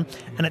button,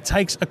 and it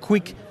takes a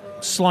quick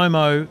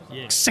slow-mo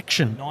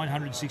section.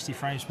 960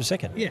 frames per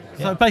second. Yeah.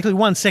 So basically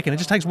 1 second. It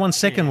just takes 1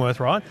 second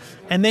worth, right?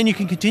 And then you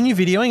can continue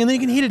videoing, and then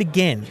you can hit it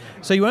again.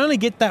 So you only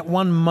get that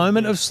one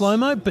moment of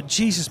slow-mo, but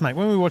Jesus, mate,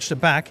 when we watched it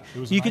back,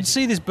 you could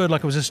see this bird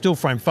like it was a still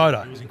frame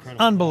photo. It was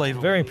incredible.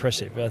 Unbelievable. Very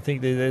impressive. I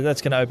think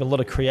that's going to open a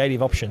lot of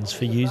creative options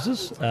for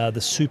users.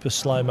 The super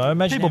slow-mo.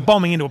 Imagine people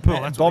bombing into a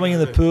pool. Bombing in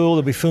the pool.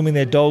 They'll be filming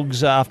their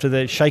dogs after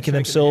they're shaking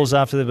themselves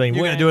after they've been...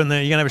 You're going to do it in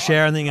there. You're going to have a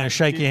shower, and then you're going to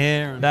shake your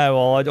hair. No,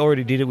 well, I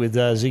already did it with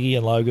Ziggy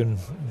and Logan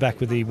back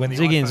with when the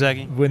Ziggy and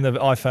Zaggy. When the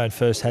iPhone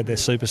first had their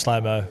super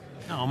slow-mo.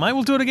 Oh, mate,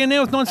 we'll do it again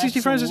now with 960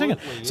 frames a second.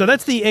 So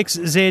that's the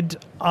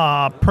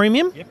XZ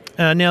Premium.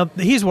 Yep. Now,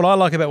 here's what I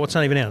like about what's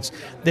not even announced.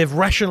 They've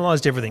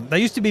rationalised everything. They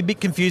used to be a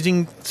bit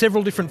confusing,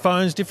 several different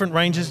phones, different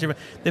ranges.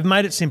 They've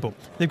made it simple.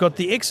 They've got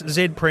the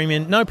XZ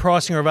Premium, no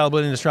pricing or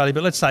availability in Australia,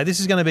 but let's say this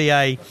is going to be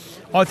I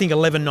think,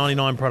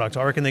 $11.99 product.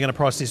 I reckon they're going to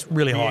price this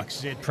really high.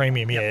 XZ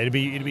Premium, yeah, it'd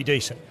be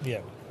decent,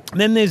 yeah.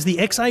 And then there's the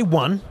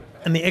XA1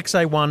 and the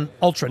XA1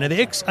 Ultra. Now, the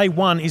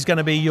XA1 is going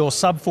to be your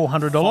sub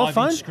 $400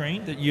 phone. 5-inch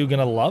screen that you're going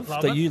to love.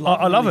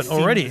 I love it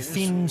already.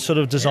 Thin sort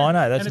of design,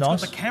 That's and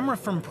nice. It's got the camera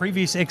from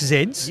previous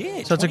XZs.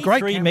 Yeah, so it's a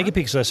great 3 camera.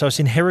 megapixels. So it's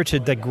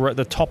inherited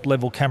the top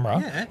level camera.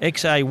 Yeah.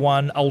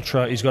 XA1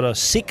 Ultra has got a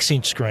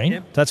 6-inch screen.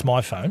 Yep. That's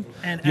my phone.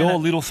 And Your a-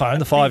 little phone,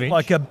 the big- 5-inch.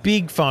 Like a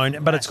big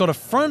phone, but it's got a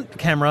front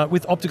camera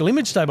with optical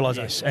image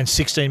stabilization. Yes, and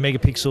 16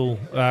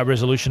 megapixel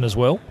resolution as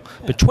well.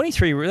 But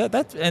 23,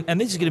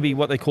 and this is going to be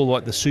what they call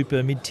like the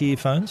super mid-tier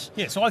phones.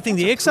 Yeah, so I think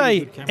the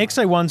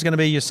XA1 is going to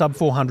be your sub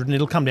 400, and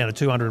it'll come down to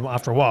 200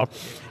 after a while.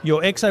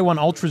 Your XA1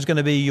 Ultra is going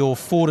to be your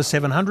 $400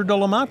 to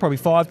 $700 mark, probably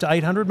 $500 to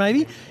 $800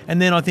 maybe,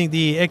 and then I think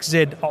the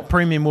XZ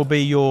Premium will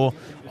be your.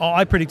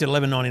 I predicted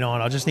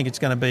 $11.99. I just think it's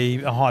going to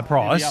be a high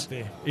price.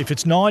 If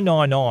it's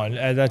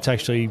 $999, that's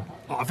actually.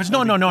 If it's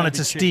 $9.99, it's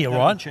a steal,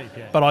 right? Cheap,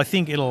 yeah. But I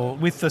think it'll,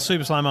 with the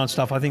super slow-mo and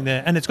stuff, I think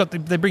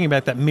they're bringing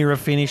back that mirror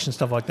finish and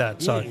stuff like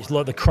that. So It's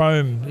like the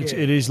chrome.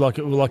 It is like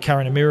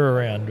carrying a mirror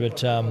around,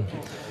 but.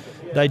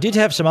 They did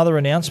have some other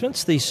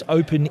announcements. These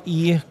open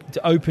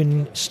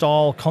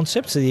style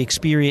concepts, the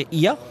Xperia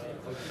Ear,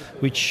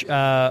 which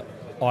I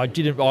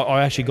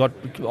actually got.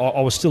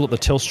 I was still at the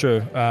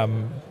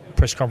Telstra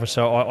press conference,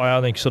 so I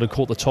only sort of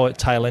caught the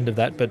tail end of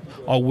that. But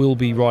I will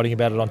be writing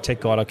about it on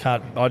Tech Guide.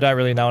 I don't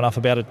really know enough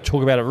about it to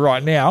talk about it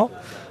right now.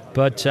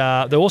 But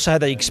they also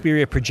had the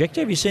Xperia projector.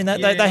 Have you seen that?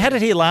 Yeah. They had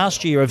it here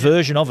last year, a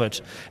version of it,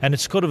 and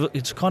it's kind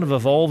of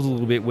evolved a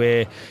little bit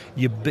where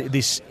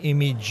this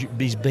image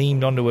is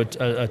beamed onto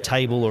a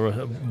table or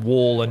a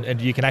wall, and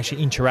you can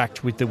actually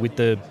interact with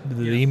the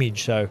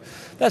image. So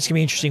that's going to be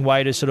an interesting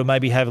way to sort of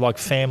maybe have like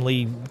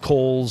family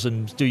calls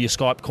and do your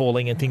Skype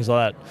calling and things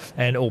like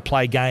that, or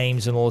play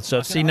games and all that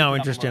stuff. I see no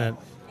interest in it.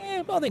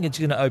 Yeah, I think it's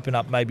going to open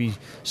up maybe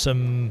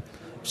some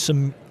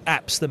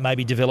apps that may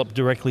be developed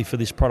directly for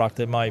this product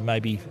that may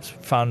be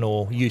fun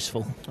or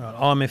useful. Right,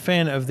 I'm a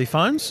fan of the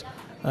phones,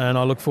 and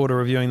I look forward to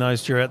reviewing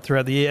those throughout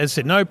the year. As I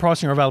said, no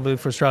pricing or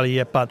availability for Australia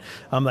yet, but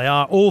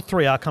all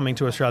three are coming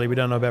to Australia. We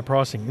don't know about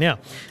pricing. Now,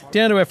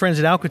 down to our friends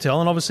at Alcatel,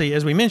 and obviously,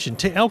 as we mentioned,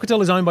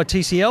 Alcatel is owned by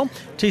TCL.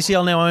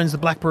 TCL now owns the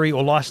BlackBerry,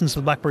 or licensed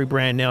the BlackBerry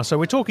brand now. So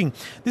we're talking,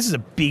 this is a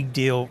big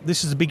deal.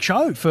 This is a big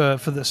show for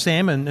the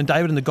Sam and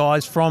David and the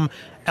guys from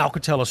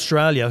Alcatel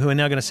Australia, who are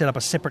now going to set up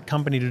a separate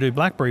company to do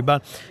BlackBerry.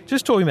 But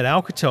just talking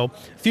about Alcatel,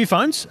 a few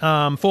phones,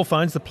 4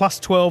 phones, the Plus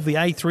 12, the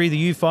A3,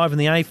 the U5, and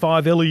the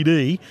A5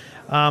 LED.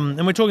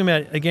 And we're talking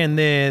about, again,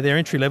 their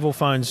entry-level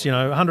phones,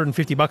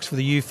 $150 for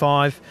the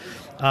U5,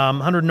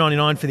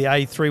 $199 for the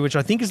A3, which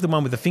I think is the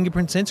one with the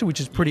fingerprint sensor,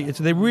 which is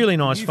they're really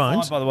nice U5,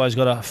 phones. by the way, has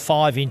got a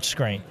 5-inch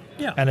screen.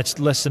 Yeah. And it's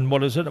less than,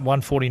 what is it,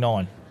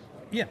 $149.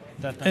 Yeah.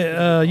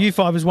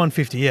 U5 is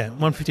 $150, yeah. $150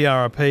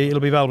 RRP. It'll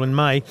be available in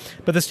May.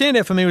 But the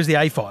standout for me was the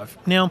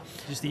A5. Now,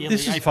 Just the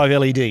this is- A5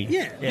 LED.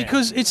 Yeah,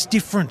 because it's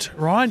different,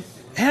 right?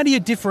 How do you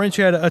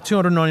differentiate a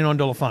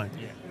 $299 phone?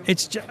 Yeah.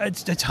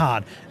 It's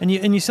hard, and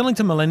you're selling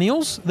to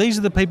millennials. These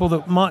are the people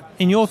that might,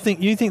 you think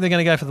they're going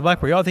to go for the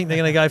BlackBerry. I think they're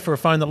going to go for a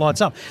phone that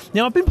lights up.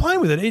 Now, I've been playing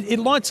with it. It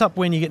lights up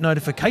when you get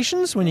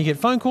notifications, when you get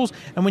phone calls,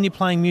 and when you're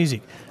playing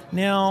music.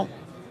 Now,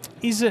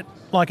 is it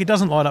like it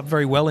doesn't light up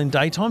very well in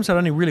daytime, so it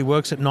only really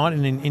works at night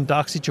and in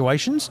dark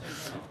situations?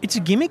 It's a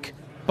gimmick,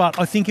 but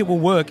I think it will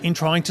work in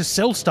trying to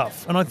sell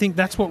stuff, and I think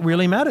that's what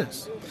really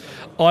matters.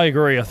 I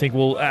agree. I think,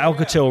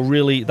 Alcatel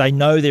really, they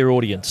know their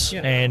audience,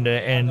 Yeah.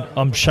 and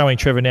I'm showing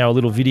Trevor now a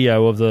little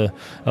video of the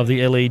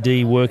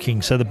LED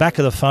working. So the back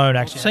of the phone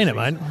actually, Seen it,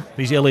 mate.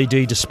 These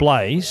LED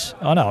displays.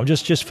 I know,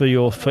 just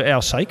for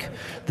our sake,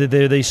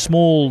 they're these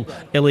small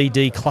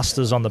LED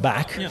clusters on the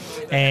back,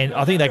 and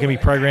I think they can be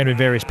programmed with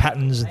various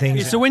patterns and things.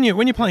 Yeah, so when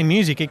you're playing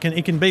music, it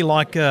can be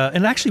like, and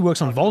it actually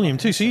works on volume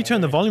too. So you turn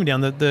the volume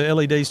down, the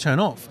LEDs turn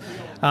off.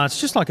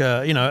 It's just like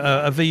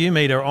a VU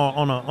meter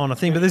on a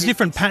thing, but there's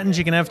different patterns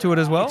you can have to it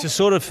as well. It's a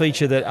sort of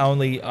feature that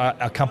only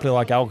a company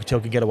like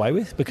Alcatel can get away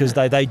with, because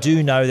they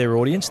do know their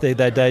audience. They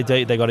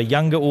got a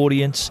younger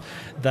audience.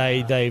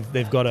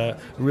 They've got a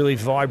really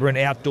vibrant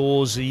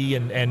outdoorsy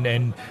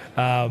and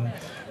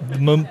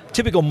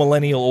typical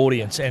millennial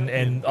audience,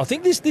 and I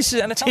think this is,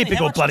 and it's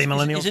Typical only, bloody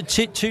millennial. Is it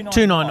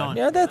 $299?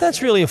 Yeah,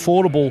 that's really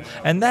affordable,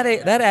 and that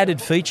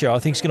added feature I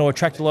think is going to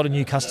attract a lot of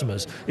new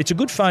customers. It's a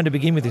good phone to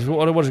begin with.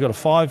 What has it got, a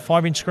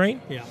 5-inch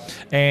screen? Yeah.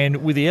 And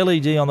with the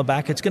LED on the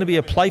back, it's going to be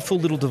a playful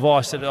little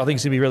device that I think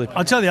is going to be really.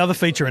 I'll tell you the other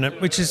feature in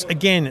it, which is,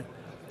 again,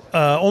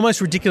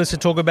 almost ridiculous to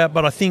talk about,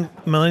 but I think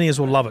millennials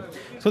will love it.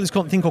 It's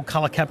got this thing called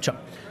colour capture.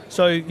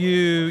 So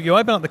you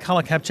open up the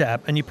colour capture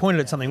app and you point it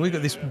at something. We've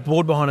got this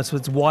board behind us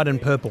that's white and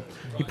purple.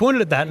 You point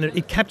it at that and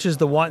it captures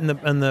the white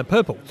and the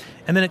purple.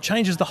 And then it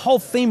changes the whole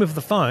theme of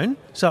the phone.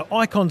 So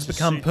icons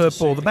become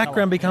purple, the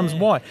background becomes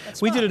white.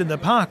 We did it in the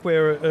park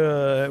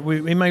where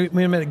we made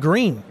it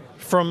green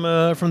from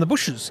the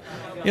bushes.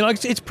 You know,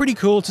 it's pretty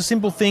cool. It's a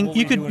simple thing.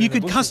 You could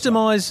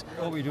customise.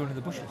 What were you doing in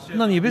the bushes?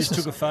 None of your business.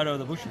 Just took a photo of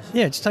the bushes.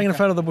 Yeah, just taking a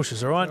photo of the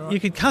bushes. All right. You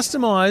could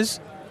customise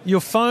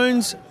your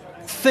phone's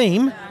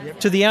theme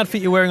to the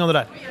outfit you're wearing on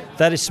the day.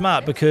 That is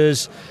smart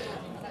because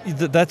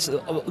that's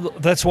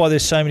why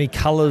there's so many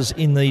colours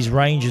in these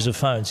ranges of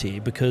phones here.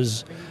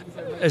 Because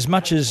as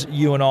much as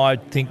you and I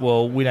think,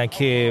 well, we don't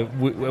care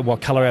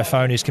what colour our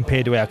phone is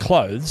compared to our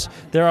clothes,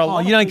 there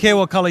are. You don't care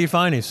what colour your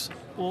phone is.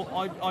 Well,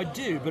 I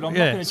do, but I'm not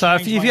going to so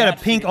if you had a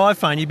pink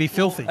outfit. iPhone, you'd be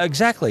filthy.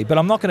 Exactly, but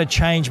I'm not going to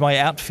change my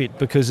outfit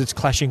because it's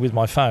clashing with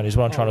my phone, is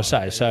what I'm trying to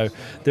say. So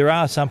there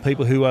are some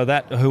people who are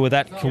that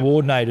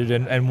coordinated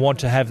and want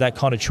to have that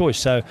kind of choice.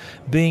 So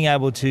being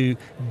able to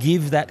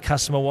give that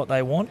customer what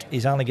they want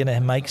is only going to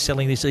make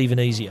selling this even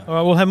easier. All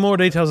right, we'll have more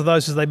details of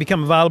those as they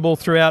become available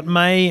throughout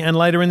May and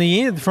later in the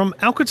year from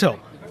Alcatel.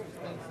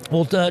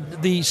 Well,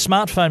 the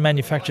smartphone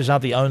manufacturers are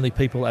the only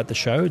people at the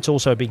show. It's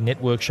also a big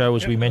network show,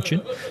 as we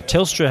mentioned.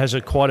 Telstra has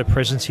quite a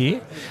presence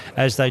here,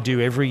 as they do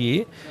every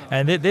year,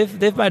 and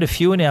they've made a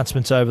few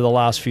announcements over the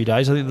last few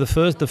days. I think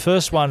the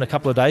first one a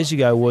couple of days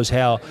ago was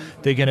how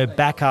they're going to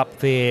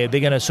they're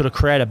going to sort of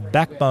create a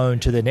backbone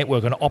to their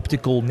network, an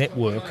optical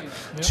network,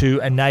 to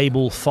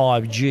enable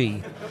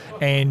 5G.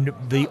 And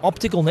the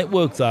optical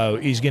network, though,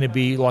 is going to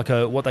be like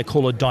what they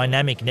call a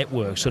dynamic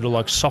network, sort of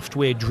like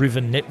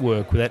software-driven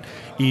network that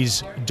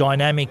is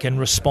dynamic and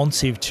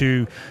responsive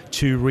to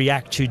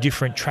react to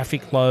different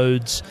traffic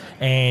loads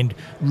and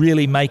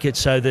really make it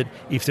so that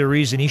if there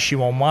is an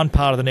issue on one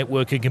part of the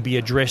network, it can be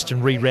addressed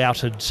and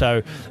rerouted,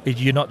 so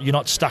you're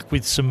not stuck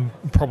with some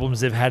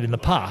problems they've had in the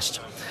past.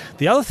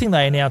 The other thing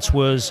they announced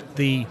was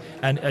a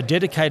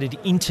dedicated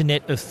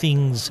Internet of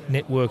Things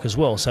network as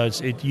well. So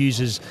it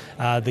uses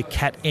the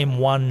Cat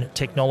M1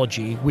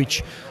 technology,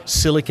 which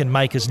silicon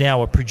makers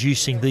now are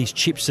producing these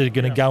chips that are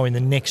going to go in the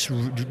next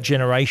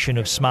generation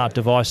of smart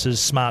devices,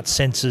 smart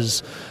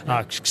sensors,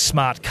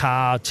 smart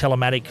car,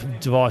 telematic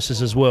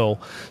devices as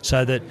well.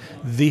 So that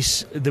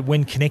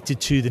when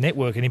connected to the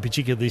network, and in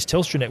particular this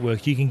Telstra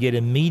network, you can get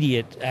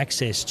immediate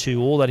access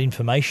to all that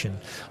information.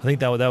 I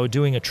think they were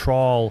doing a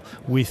trial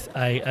with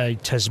a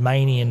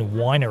Tasmanian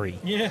winery,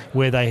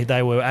 where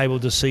they were able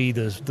to see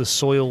the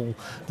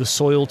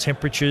soil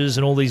temperatures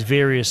and all these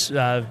various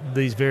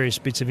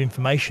bits of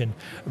information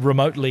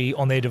remotely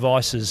on their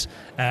devices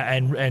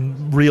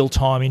and real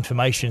time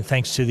information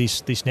thanks to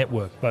this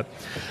network. But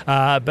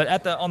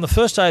on the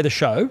first day of the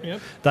show,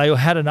 they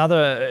had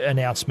another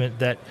announcement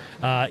that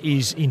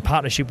is in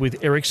partnership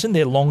with Ericsson,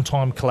 their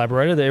long-time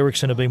collaborator.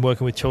 Ericsson have been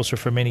working with Telstra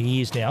for many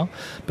years now,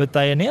 but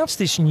they announced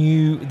this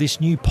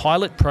new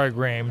pilot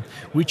program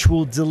which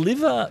will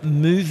deliver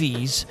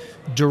movies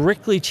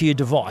directly to your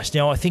device.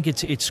 Now, I think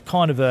it's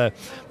kind of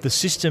the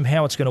system.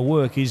 How it's going to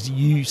work is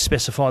you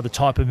specify the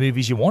type of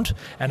movies you want,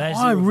 and as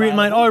I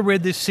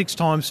read this 6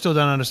 times, still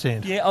don't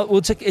understand. Yeah,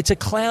 well, it's a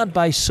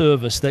cloud-based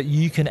service that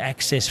you can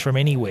access from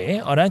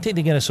anywhere. I don't think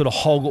they're going to sort of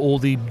hog all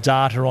the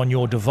data on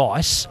your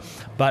device,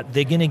 but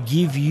they're going to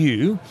give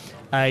you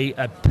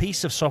a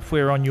piece of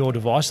software on your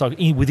device, like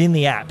within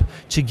the app,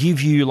 to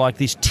give you like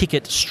this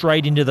ticket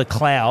straight into the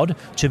cloud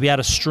to be able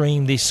to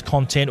stream this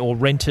content or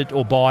rent it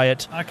or buy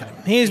it. Okay,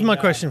 here's my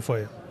question for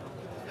you.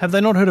 Have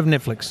they not heard of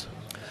Netflix?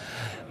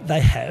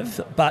 They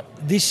have, but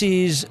this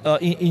is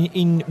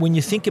in when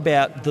you think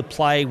about the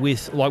play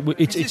with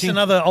it's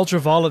another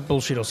ultraviolet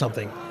bullshit or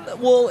something.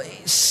 Well,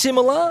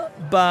 similar,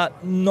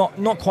 but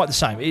not quite the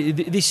same.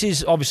 This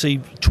is obviously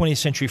 20th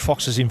Century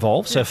Fox is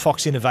involved, so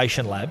Fox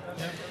Innovation Lab.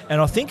 And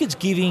I think it's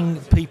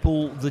giving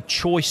people the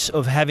choice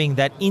of having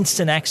that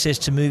instant access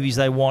to movies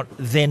they want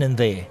then and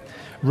there,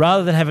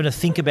 rather than having to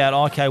think about,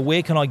 okay,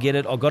 where can I get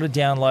it? I've got to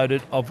download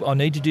it. I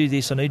need to do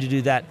this. I need to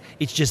do that.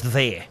 It's just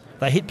there.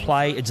 They hit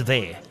play. It's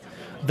there.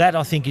 That,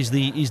 I think, is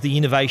the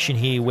innovation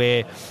here,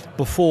 where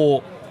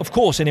before, of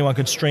course, anyone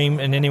can stream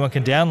and anyone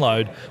can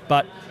download,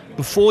 but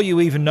before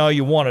you even know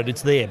you want it,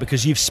 it's there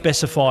because you've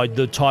specified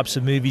the types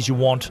of movies you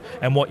want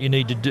and what you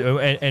need to do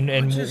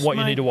and what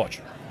you need to watch.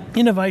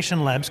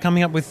 Innovation Labs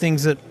coming up with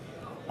things that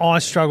I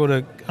struggle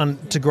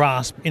to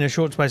grasp in a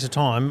short space of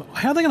time.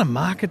 How are they going to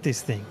market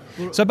this thing?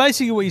 So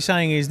basically what you're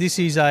saying is this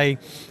is a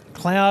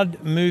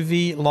cloud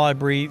movie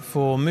library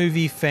for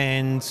movie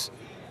fans.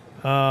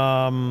 Is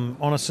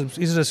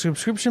it a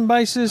subscription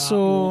basis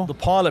or? The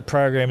pilot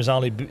program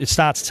it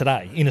starts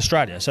today in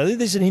Australia. So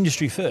this is an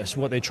industry first,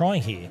 what they're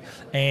trying here.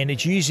 And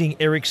it's using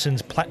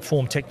Ericsson's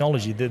platform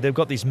technology. They've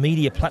got this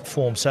media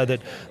platform so that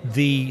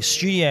the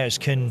studios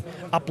can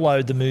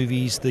upload the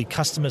movies, the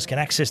customers can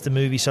access the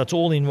movies. So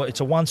it's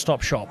a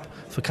one-stop shop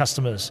for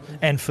customers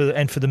and for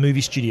the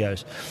movie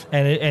studios.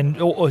 And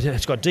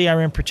it's got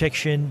DRM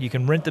protection. You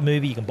can rent the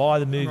movie, you can buy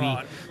the movie.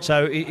 Right.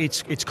 So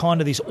it's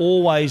kind of this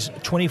always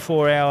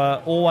 24-hour,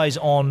 always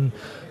on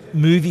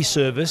movie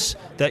service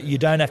that you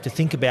don't have to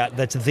think about,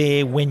 that's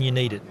there when you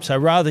need it. So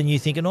rather than you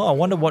thinking, I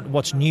wonder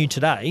what's new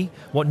today,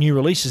 what new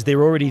releases,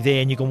 they're already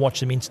there and you can watch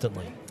them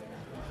instantly.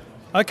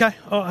 Okay,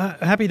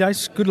 happy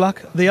days. Good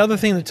luck. The other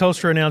thing that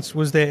Telstra announced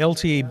was their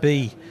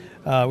LTE-B,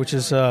 which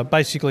is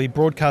basically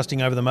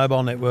broadcasting over the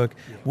mobile network,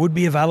 would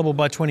be available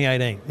by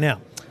 2018.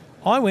 Now,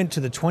 I went to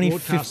the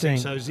 2015...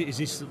 So is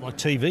this like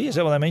TV? Is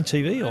that what they mean,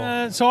 TV?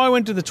 Or? So I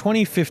went to the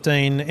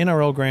 2015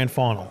 NRL Grand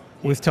Final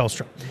with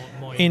Telstra.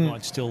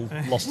 Might still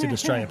lost in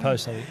Australia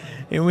Post, I think.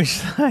 In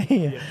which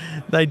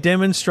they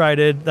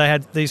demonstrated, they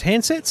had these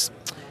handsets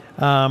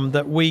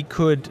that we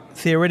could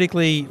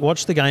theoretically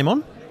watch the game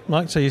on,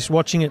 like so you're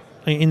watching it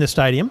in the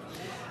stadium,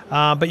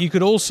 but you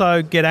could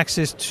also get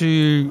access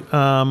to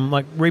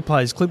like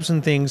replays, clips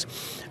and things.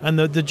 And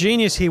the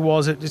genius here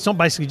was it's not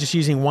basically just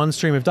using one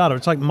stream of data,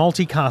 it's like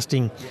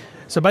multicasting.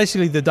 So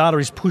basically the data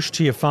is pushed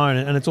to your phone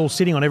and it's all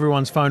sitting on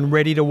everyone's phone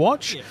ready to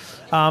watch.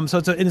 So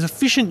it's an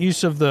efficient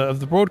use of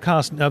the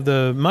broadcast of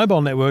the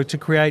mobile network to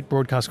create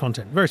broadcast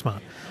content. Very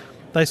smart.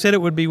 They said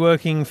it would be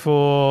working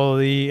for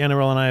the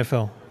NRL and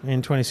AFL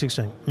in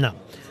 2016. No.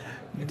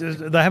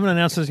 They haven't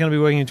announced that it's going to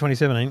be working in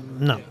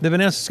 2017. No. They've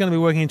announced it's going to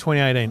be working in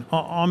 2018.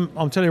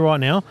 I'm telling you right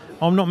now,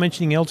 I'm not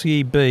mentioning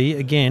LTE-B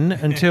again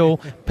until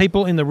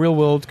people in the real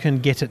world can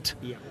get it.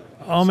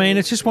 I mean,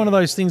 it's just one of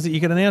those things that you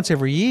can announce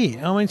every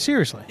year. I mean,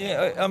 seriously.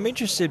 Yeah, I'm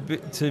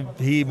interested to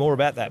hear more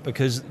about that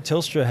because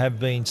Telstra have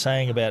been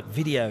saying about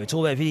video. It's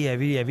all about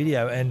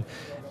video.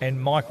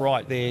 And Mike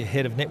Wright, their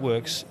head of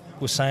networks,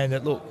 was saying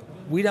that, look,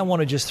 we don't want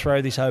to just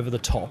throw this over the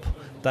top.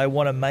 They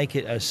want to make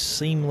it a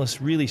seamless,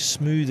 really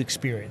smooth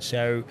experience.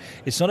 So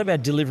it's not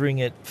about delivering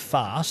it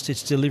fast.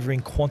 It's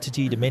delivering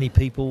quantity to many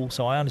people.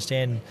 So I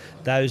understand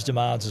those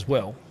demands as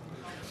well.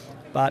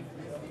 But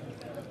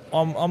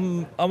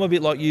I'm a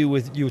bit like you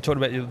were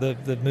talking about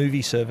the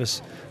movie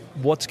service.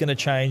 What's going to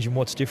change and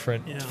what's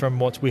different from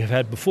what we have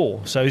had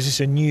before? So is this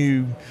a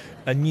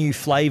new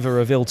flavour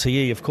of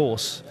LTE? Of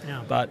course,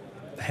 but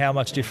how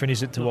much different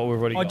is it to what we've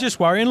already got? I just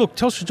worry, and look,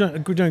 Telstra's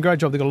doing a great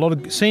job. They've got a lot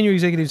of senior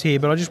executives here,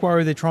 but I just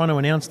worry they're trying to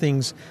announce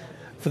things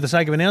for the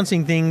sake of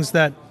announcing things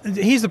that...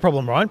 Here's the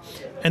problem, right?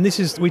 And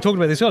we talked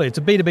about this earlier. It's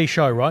a B2B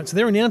show, right? So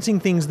they're announcing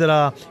things that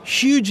are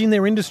huge in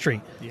their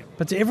industry,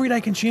 but to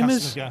everyday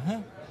consumers... Customers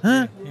go,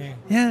 Huh?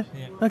 Yeah.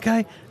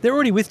 Okay. They're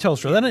already with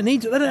Telstra. They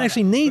don't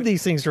actually need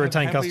these things to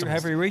retain customers.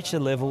 Have we reached a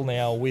level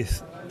now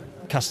with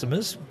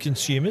customers,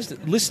 consumers,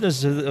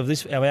 listeners of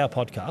our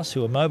podcast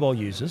who are mobile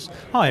users?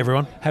 Hi,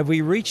 everyone. Have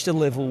we reached a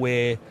level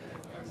where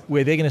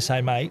they're going to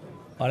say, mate,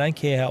 I don't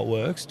care how it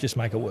works, just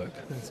make it work?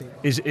 That's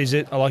it. Is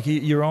it like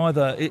you're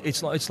either?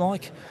 It's like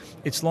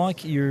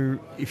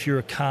if you're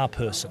a car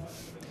person,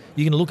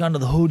 you're going to look under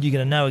the hood. You're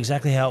going to know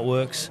exactly how it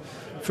works.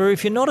 For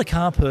if you're not a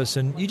car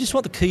person, you just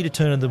want the key to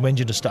turn and the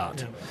engine to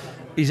start.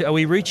 Are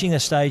we reaching a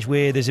stage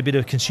where there's a bit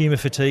of consumer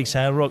fatigue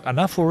saying, look,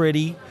 enough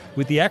already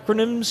with the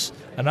acronyms,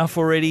 enough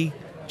already,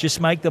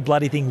 just make the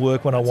bloody thing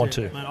work when I want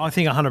to? I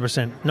think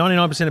 100%.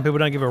 99% of people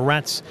don't give a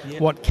rat's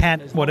what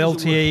cat, what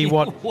LTE,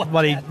 what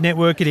bloody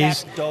network it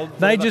is.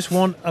 They just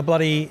want a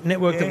bloody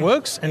network that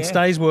works and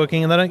stays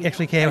working, and they don't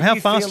actually care how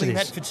fast it is. Are you feeling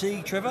that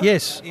fatigue, Trevor?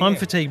 Yes, I'm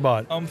fatigued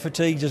by it. I'm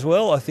fatigued as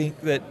well. I think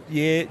that,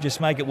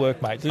 just make it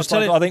work, mate.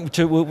 I think,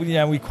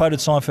 we quoted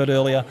Seinfeld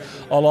earlier.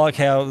 I like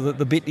how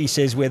the bit he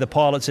says where the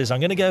pilot says, I'm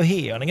going to go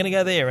here and I'm going to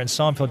go there, and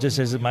Seinfeld just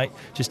says, mate,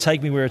 just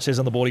take me where it says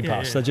on the boarding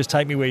pass. So just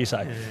take me where you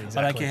say. Exactly.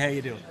 I don't care how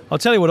you do it. I'll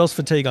tell you what else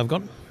fatigue I've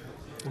got.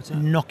 What's that?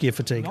 Nokia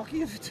fatigue.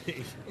 Nokia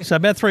fatigue. So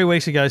about 3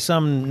 weeks ago,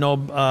 some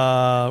knob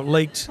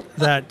leaked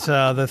that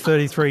the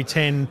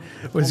 3310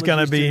 was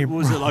going to be...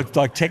 Was it like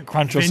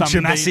TechCrunch or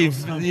some massive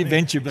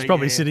venture beat? It's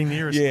probably sitting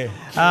near us. Yeah.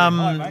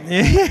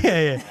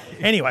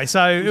 Anyway,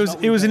 so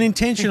it was an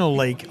intentional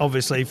leak,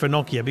 obviously, for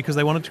Nokia because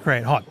they wanted to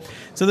create hype.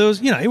 So there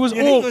was, it was all...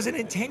 think it was an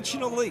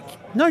intentional leak?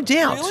 No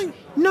doubt. Really?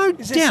 No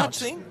doubt. Is there such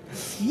thing?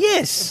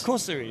 Yes. Of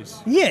course there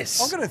is.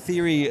 Yes. I've got a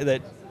theory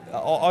that...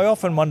 I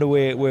often wonder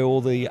where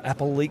all the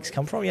Apple leaks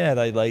come from.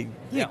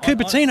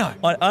 Cupertino.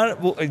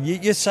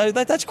 So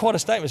that's quite a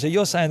statement. So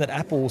you're saying that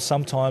Apple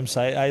sometimes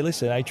say, hey,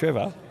 listen, hey,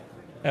 Trevor,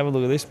 have a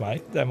look at this,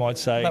 mate. They might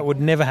say... That would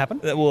never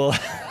happen. Well,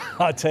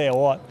 I tell you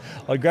what,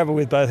 I'd grab it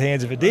with both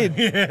hands if it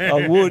did.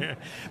 I would.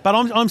 But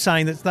I'm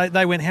saying that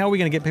they went, how are we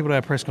going to get people to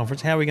our press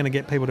conference? How are we going to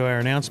get people to our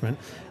announcement?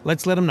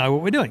 Let's let them know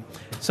what we're doing.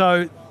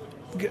 So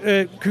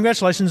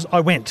congratulations, I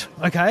went,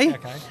 okay?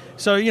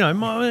 So,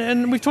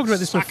 and we've talked about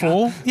this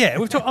before. Yeah,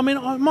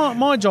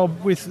 my job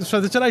so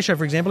the Today Show,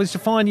 for example, is to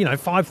find,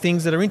 5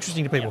 things that are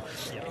interesting to people.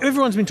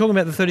 Everyone's been talking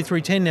about the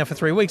 3310 now for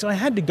 3 weeks. I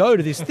had to go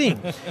to this thing.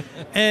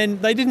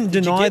 And they didn't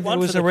deny there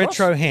was a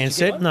retro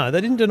handset. No, they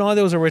didn't deny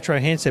there was a retro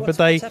handset, but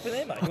they...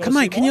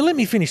 Mate, can you let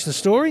me finish the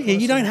story? Yeah,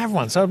 you don't have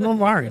one, so I'm not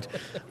worried.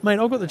 Mate,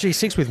 I've got the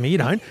G6 with me, you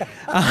don't.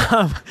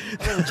 I've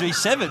got the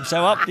G7,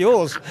 so up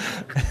yours.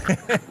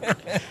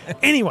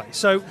 Anyway,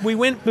 so we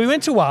went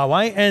to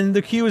Huawei, and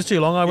the queue was too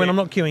long. I went, I'm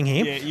not queuing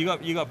here. Yeah,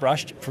 you got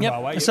brushed from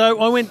Huawei. Yep. So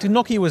I went to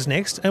Nokia was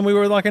next, and we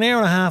were like an hour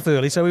and a half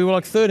early, so we were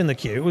like third in the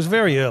queue. It was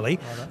very early,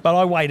 but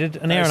I waited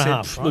an hour and a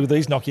half. Look at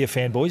these Nokia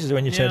fanboys. Is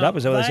when you turned up?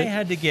 Is that what they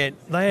had to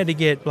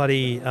get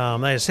bloody. They had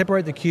to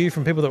separate the queue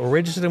from people that were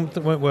registered and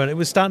that weren't. It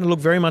was starting to look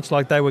very much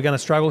like they were going to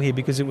struggle here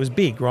because it was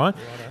big, right?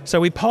 So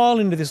we pile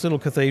into this little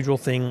cathedral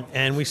thing,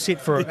 and we sit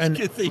for an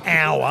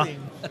hour.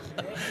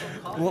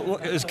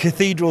 What, it was a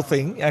cathedral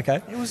thing.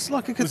 Okay, it was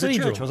like a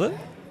cathedral. It was a church,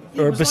 was it?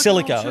 Or a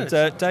basilica?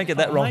 Like don't get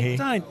that wrong here.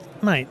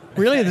 Mate,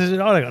 really?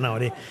 I got no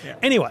idea. Yeah.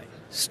 Anyway,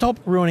 stop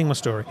ruining my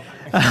story.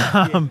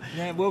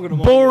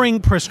 Boring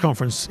press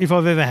conference, if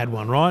I've ever had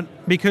one, right?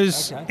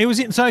 Because it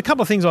was so a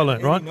couple of things I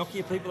learned, right?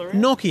 Nokia people around?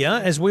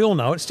 Nokia, as we all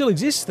know, it still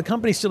exists. The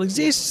company still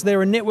exists.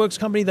 They're a networks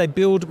company. They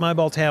build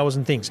mobile towers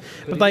and things.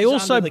 But they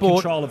also under the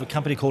bought control of a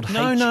company called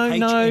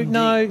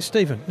No,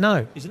 Stephen,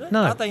 no. Isn't it?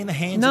 No. Aren't they in the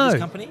hands of this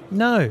company?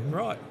 No.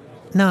 Right.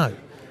 No.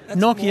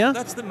 Nokia.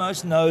 That's the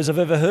most no's I've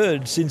ever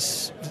heard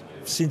since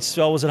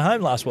I was at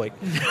home last week.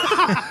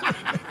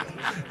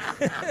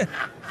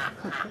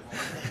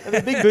 Are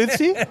there big booths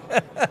here?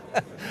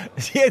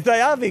 Yeah,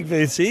 they are big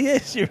booths here.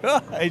 Yes, you're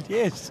right.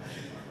 Yes.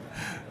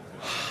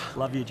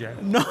 Love you, Joe.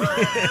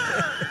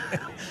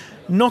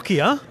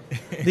 Nokia,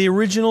 the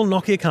original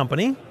Nokia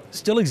company,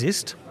 still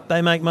exists.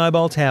 They make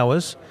mobile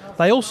towers.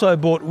 They also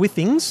bought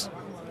Withings,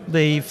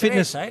 the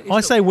fitness. I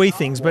say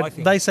Withings, but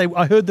they say,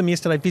 I heard them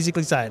yesterday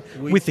physically say it,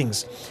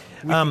 Withings.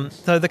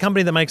 So the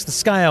company that makes the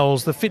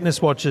scales, the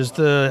fitness watches,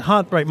 the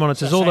heart rate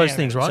monitors, all those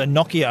things, right? So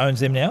Nokia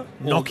owns them now?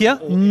 Nokia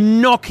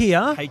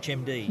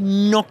HMD.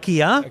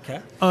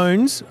 Nokia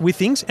owns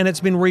Withings, and it's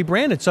been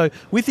rebranded. So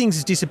Withings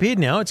has disappeared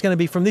now. It's going to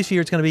be, from this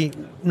year, it's going to be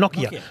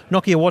Nokia.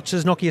 Nokia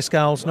watches, Nokia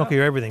scales, Nokia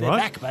everything, right?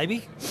 They're back,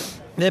 baby.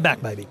 They're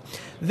back, baby.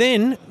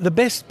 Then the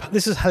best,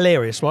 this is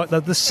hilarious, right?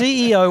 The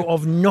CEO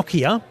of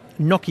Nokia,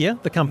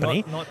 the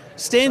company,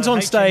 stands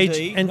on stage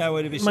HMD,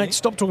 and, mate,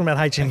 stop talking about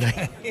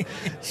HMD.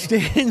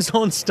 Stands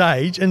on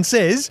stage and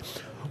says,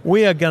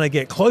 we are going to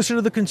get closer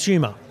to the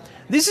consumer.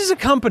 This is a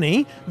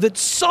company that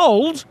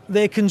sold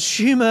their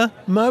consumer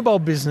mobile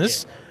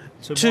business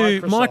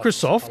to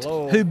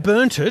Microsoft who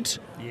burnt it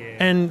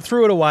and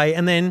threw it away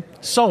and then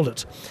sold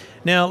it.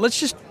 Now, let's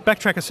just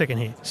backtrack a second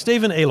here.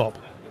 Stephen Elop,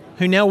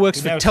 who now works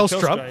for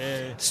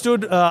Telstra,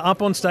 stood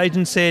up on stage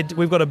and said,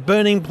 we've got a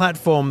burning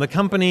platform. The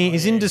company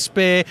is in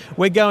despair.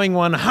 We're going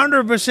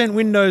 100%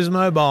 Windows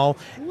Mobile.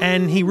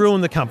 And he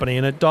ruined the company,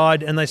 and it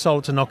died, and they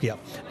sold it to Nokia,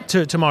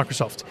 to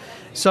Microsoft.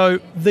 So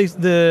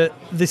the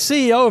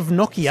CEO of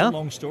Nokia... It's a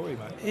long story,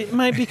 mate.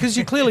 Mate, because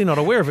you're clearly not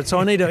aware of it, so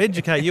I need to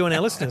educate you and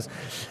our listeners.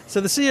 So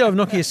the CEO of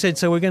Nokia said,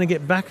 so we're going to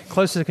get back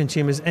closer to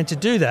consumers, and to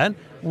do that,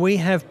 we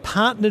have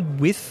partnered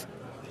with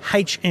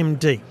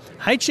HMD.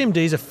 HMD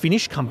is a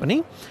Finnish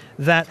company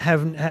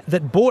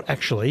that bought,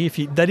 actually,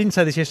 they didn't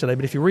say this yesterday,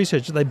 but if you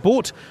research it, they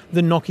bought the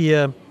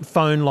Nokia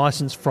phone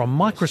license from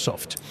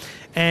Microsoft.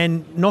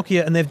 And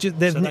Nokia, and they've so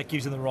that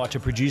gives them the right to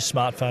produce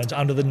smartphones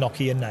under the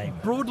Nokia name.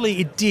 Broadly,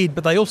 it did,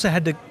 but they also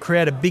had to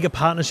create a bigger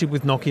partnership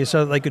with Nokia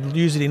so that they could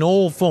use it in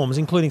all forms,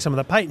 including some of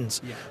the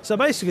patents. Yeah. So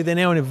basically, they're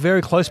now in a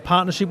very close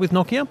partnership with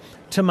Nokia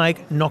to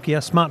make Nokia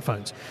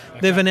smartphones.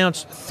 Okay. They've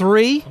announced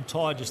 3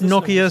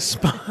 Nokia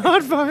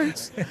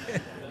smartphones.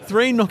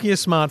 3 Nokia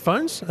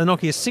smartphones, the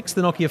Nokia 6,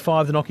 the Nokia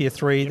 5, the Nokia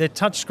 3. They're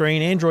touchscreen,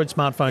 Android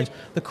smartphones.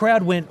 The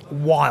crowd went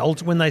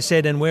wild when they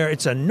said, and where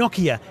it's a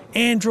Nokia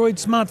Android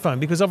smartphone,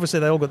 because obviously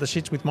they all got the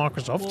shits with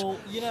Microsoft. Well,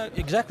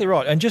 exactly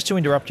right. And just to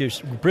interrupt you,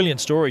 brilliant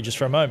story just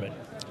for a moment.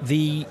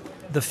 The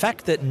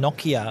fact that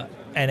Nokia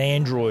and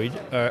Android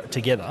are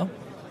together,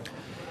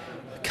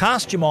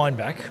 cast your mind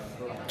back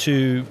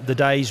to the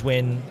days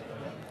when,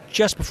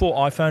 just before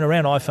iPhone,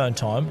 around iPhone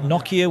time,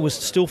 Nokia was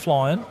still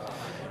flying.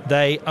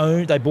 They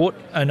bought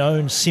and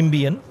owned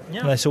Symbian.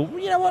 Yeah. And they thought,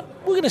 you know what,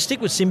 we're going to stick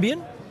with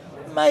Symbian.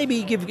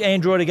 Maybe give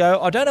Android a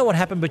go. I don't know what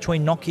happened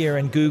between Nokia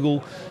and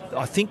Google.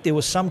 I think there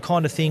was some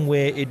kind of thing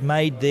where it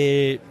made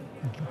their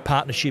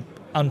partnership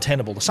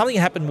untenable. Something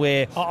happened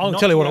where I'll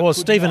tell you what it was.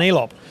 Stephen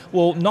Elop.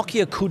 Well,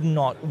 Nokia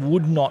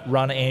would not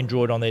run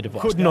Android on their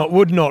device.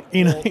 Would not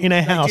in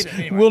a house.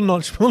 Will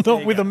not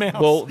with a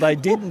mouse. Well, they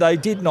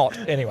did not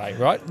anyway.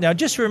 Right now,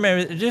 just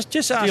remember, just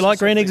ask. Do you like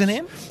green eggs and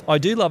ham? I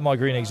do love my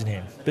green eggs and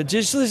ham. But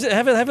just listen,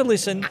 have a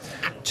listen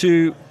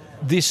to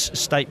this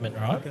statement.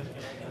 Right, okay.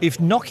 If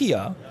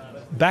Nokia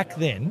back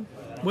then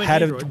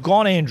had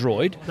gone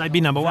Android, they'd be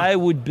number one. They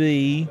would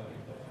be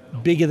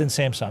bigger than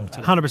Samsung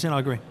today. 100%, I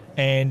agree.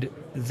 And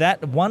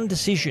that one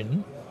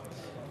decision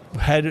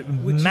had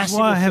massive. Which is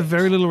why I have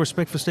very little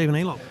respect for Stephen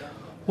Elop.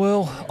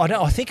 Well,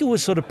 I think it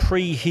was sort of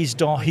pre his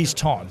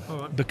time,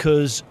 right.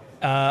 Because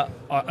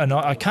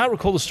I can't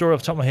recall the story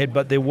off the top of my head,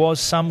 but there was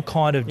some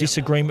kind of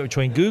disagreement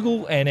between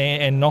Google and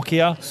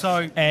Nokia.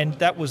 So, and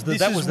that was the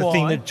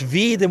thing that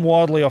veered them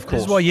wildly off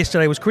course. This is why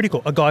yesterday was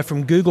critical. A guy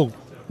from Google,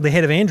 the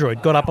head of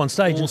Android, got up on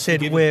stage and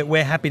said,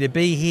 we're happy to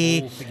be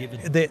here.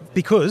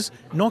 Because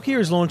Nokia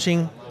is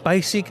launching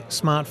basic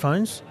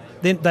smartphones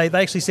Then they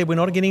actually said we're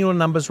not getting into a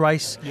numbers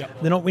race.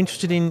 Yep. They're not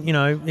interested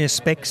in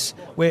specs.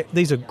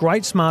 These are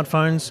great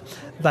smartphones.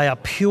 They are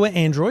pure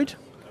Android,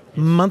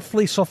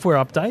 monthly software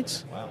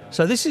updates. Wow.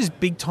 So this is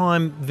big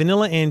time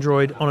vanilla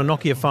Android on a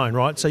Nokia phone,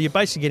 right? So you're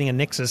basically getting a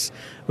Nexus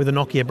with a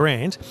Nokia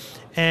brand,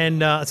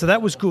 and so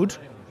that was good.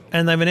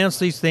 And they've announced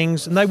these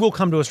things, and they will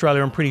come to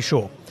Australia, I'm pretty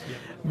sure. Yep.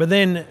 But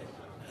then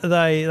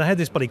they had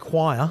this bloody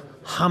choir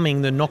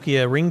humming the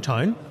Nokia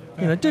ringtone,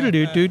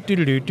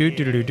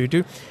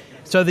 do-do-do-do-do-do-do-do-do-do.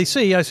 So the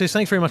CEO says,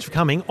 thanks very much for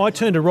coming. I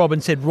turned to Rob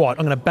and said, right,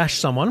 I'm going to bash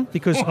someone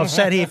because I've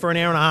sat here for an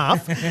hour and a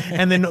half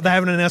and then they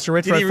haven't announced a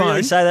retro Did he phone.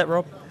 really say that,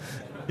 Rob?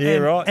 Yeah,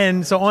 right.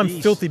 And so I'm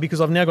Jeez. filthy because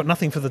I've now got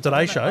nothing for the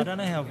Today Show. I don't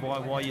know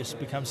why you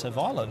become so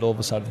violent all of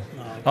a sudden.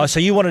 Oh, so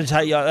you wanted to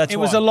take... that's It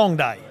was a long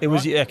day. It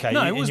was... Okay.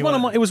 No,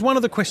 it was one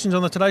of the questions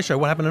on the Today Show,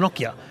 what happened to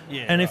Nokia.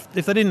 Yeah, and right.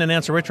 if they didn't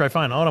announce a retro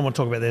phone, I don't want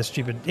to talk about their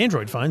stupid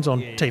Android phones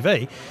on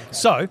TV.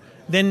 So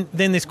then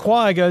this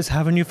choir goes,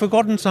 haven't you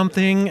forgotten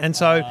something? And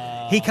so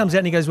he comes out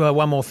and he goes, well,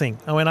 one more thing.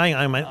 I went,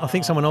 hey, mate, I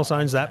think someone else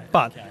owns that.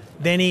 But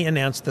then he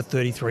announced the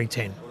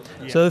 3310.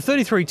 So the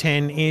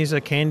 3310 is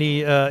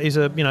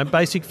a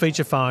basic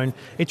feature phone.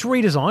 It's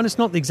redesigned. It's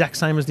not the exact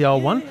same as the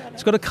old one.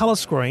 It's got a colour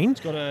screen.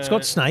 It's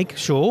got Snake,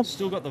 sure.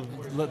 Still got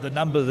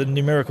the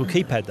numerical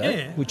keypad though,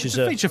 which is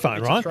a feature phone,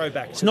 it's right? A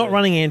throwback. It's not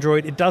running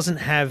Android. It doesn't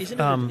have.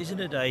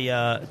 Isn't it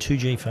a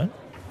 2G phone?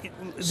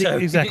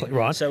 Exactly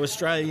right. So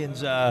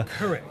Australians,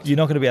 correct. You're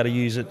not going to be able to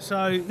use it.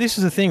 So this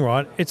is the thing,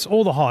 right? It's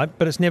all the hype,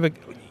 but it's never.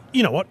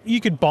 You know what? You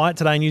could buy it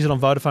today and use it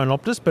on Vodafone and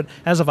Optus, but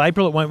as of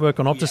April, it won't work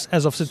on Optus.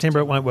 As of September,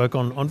 it won't work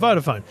on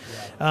Vodafone.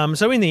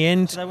 So in the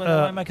end... So they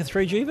won't make a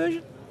 3G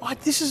version? I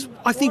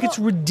think it's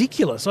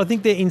ridiculous. I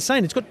think they're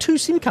insane. It's got 2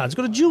 SIM cards. It's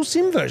got a dual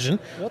SIM version.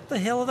 What the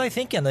hell are they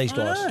thinking, these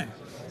guys? I know.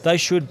 They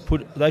should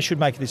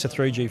make this a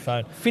 3G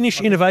phone.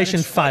 Finnish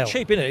innovation fail.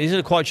 Cheap, isn't it? Is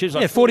it quite cheap? It's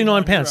like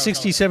 £49,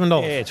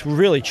 $67. Yeah, it's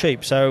really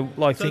cheap. So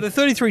the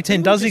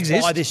 3310 does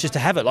exist. Buy this just to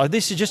have it. Like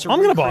this is just. I'm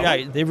going to buy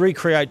it. They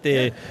recreate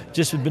their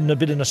just a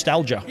bit of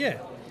nostalgia. Yeah.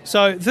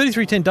 So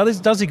 3310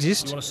 does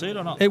exist. You want to see it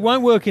or not? It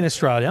won't work in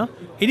Australia.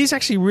 It is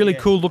actually a really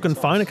cool looking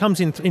phone. It comes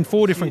in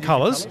 4 different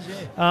colours.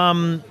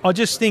 I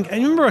just think,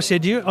 and remember I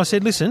said to you,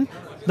 listen,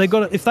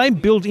 if they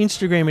build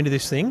Instagram into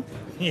this thing,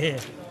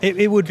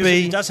 it would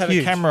be It does have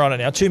huge. a camera on it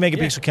now, 2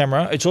 megapixel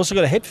camera. It's also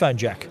got a headphone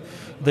jack.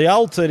 The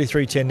old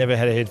 3310 never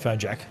had a headphone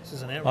jack.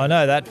 I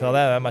know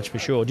that much for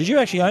sure. Did you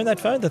actually own that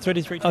phone, the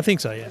 3310? I think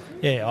so, yeah.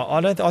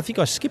 Yeah, I think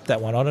I skipped that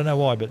one. I don't know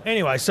why, but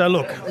Anyway, so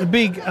look, the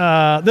big.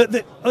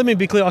 Let me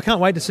be clear. I can't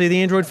wait to see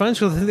the Android phones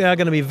because I think they are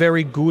going to be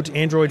very good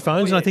Android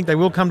phones, and I think they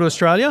will come to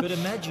Australia. But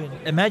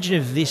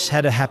imagine if this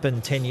had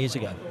happened 10 years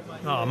ago.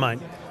 Oh, mate.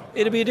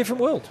 It'd be a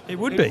different world. It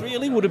would be. It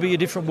really would be a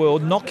different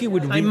world. Nokia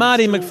would. Hey,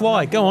 Marty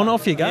McFly, go on,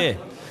 off you go. Yeah.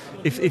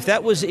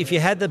 If you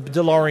had the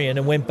DeLorean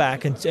and went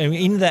back and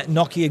in that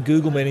Nokia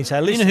Google meeting, say,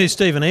 listen, You know who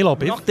Stephen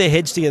Elop knock is? their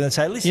heads together and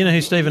say, listen. You know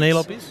who Stephen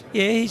Elop is?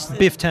 Yeah, he's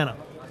Biff Tanner.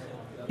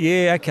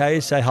 Yeah, okay.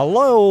 Say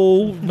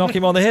hello, knock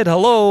him on the head.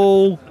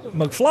 Hello,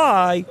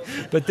 McFly.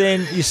 But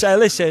then you say,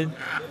 listen.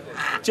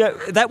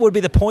 That would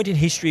be the point in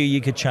history you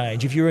could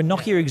change. If you're a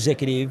Nokia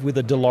executive with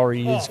a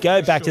DeLorean,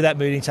 go back to that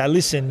meeting and say,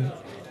 listen,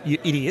 you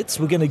idiots,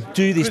 we're going to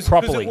do this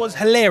properly. It was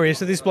hilarious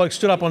that this bloke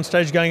stood up on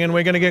stage going, and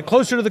we're going to get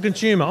closer to the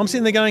consumer. I'm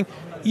sitting there going,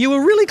 you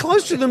were really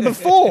close to them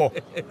before,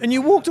 and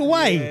you walked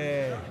away.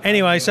 Yeah.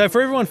 Anyway, so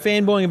for everyone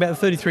fanboying about the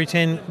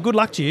 3310, good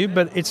luck to you,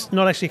 but it's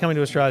not actually coming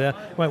to Australia.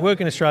 It won't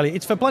work in Australia.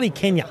 It's for bloody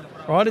Kenya,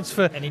 right? It's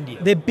for... And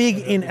India. They're big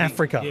in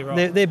Africa. Yeah,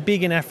 right. They're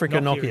big in Africa,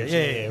 Nokia.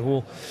 Yeah.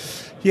 Well...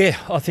 Yeah,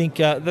 I think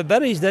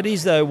that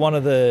is though one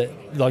of the,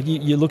 like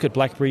you look at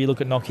BlackBerry, you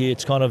look at Nokia,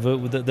 it's kind of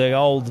the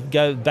old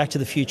go back to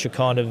the future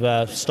kind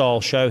of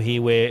style show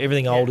here where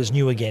everything old is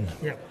new again.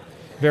 Yeah.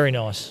 Very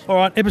nice. All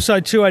right,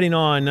 episode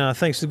 289.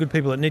 Thanks to the good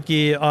people at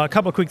Netgear. A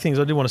couple of quick things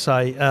I do want to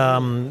say. Without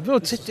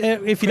notice.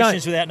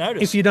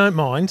 If you don't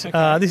mind,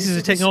 okay. This is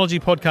a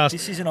technology podcast.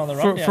 This isn't on the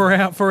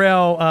rundown. For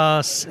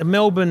our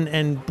Melbourne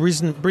and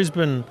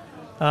Brisbane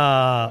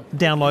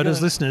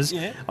downloaders, listeners.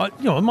 Yeah.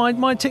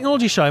 My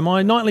technology show,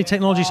 my nightly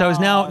technology show, is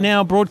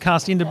now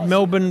broadcast into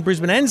Melbourne,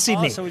 Brisbane, and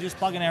Sydney. So we're just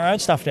plugging our own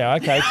stuff now.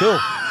 Okay, cool.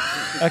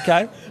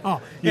 Okay.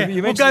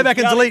 We'll go back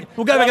and delete.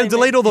 We'll go back and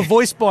delete all the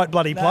voice bite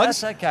bloody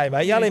plugs. That's okay,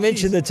 mate. You only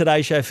mentioned the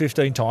Today Show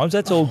 15 times.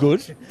 That's all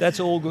good. That's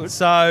all good.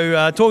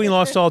 So, Talking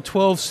Lifestyle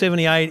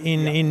 1278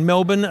 in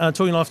Melbourne,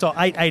 Talking Lifestyle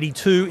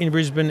 882 in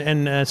Brisbane,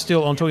 and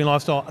still on Talking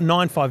Lifestyle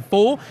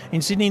 954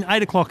 in Sydney. And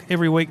 8 o'clock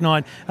every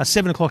weeknight,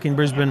 7 o'clock in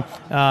Brisbane.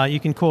 You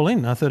can call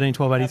in 13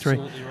 12 83.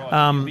 Absolutely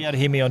right. You'll be able to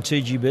hear me on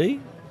 2GB.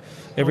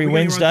 Every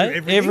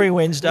Wednesday. Every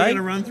Wednesday.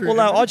 Well,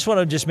 no, I just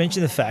want to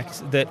mention the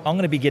fact that I'm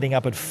going to be getting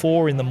up at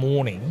 4 in the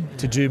morning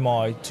to do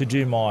my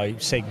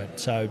segment.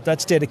 So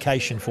that's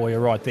dedication for you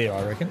right there,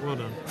 I reckon. Well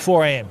done.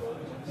 4 a.m.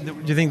 Do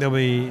you think there'll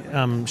be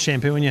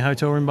shampoo in your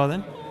hotel room by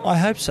then? I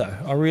hope so.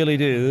 I really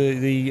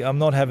do. I'm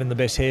not having the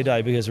best hair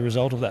day because as a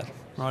result of that.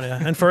 Right,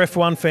 yeah. And for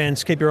F1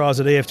 fans, keep your eyes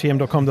at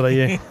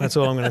EFTM.com.au. That's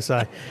all I'm going to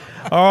say.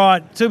 All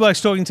right, Two Blokes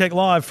Talking Tech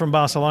live from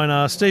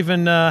Barcelona.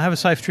 Stephen, have a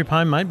safe trip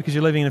home, mate, because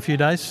you're leaving in a few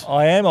days.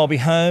 I am. I'll be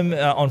home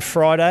on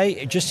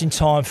Friday, just in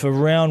time for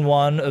round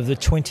 1 of the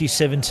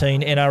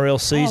 2017 NRL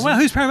season. Oh, wow,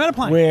 who's Parramatta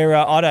playing? Where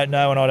I don't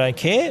know and I don't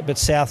care, but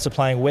Souths are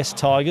playing West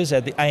Tigers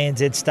at the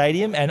ANZ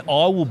Stadium, and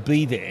I will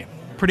be there.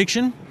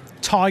 Prediction,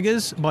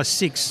 Tigers by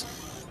 6.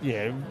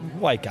 Yeah,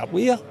 wake up,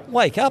 will you?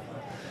 Wake up.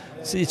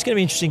 It's going to be an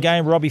interesting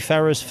game. Robbie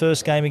Farah's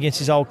first game against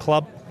his old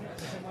club.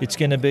 It's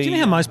going to be... Do you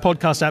know how most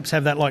podcast apps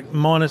have that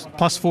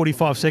plus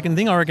 45 second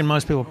thing? I reckon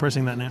most people are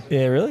pressing that now.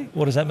 Yeah, really?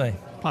 What does that mean?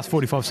 Plus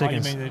 45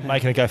 seconds. Oh, you mean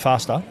making it go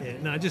faster? Yeah,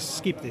 no, just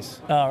skip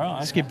this. Oh, right.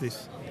 Okay. Skip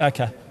this.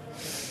 Okay.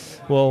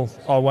 Well,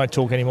 I won't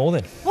talk anymore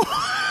then.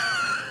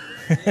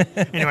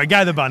 Anyway,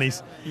 go the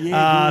Bunnies.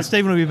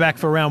 Stephen will be back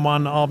for round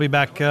 1. I'll be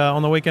back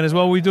on the weekend as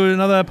well. We do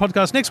another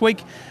podcast next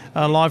week,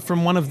 live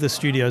from one of the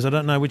studios. I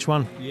don't know which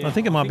one. Yeah, I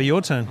think it might be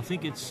your turn. I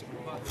think it's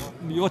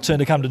your turn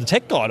to come to the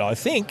Tech Guide, I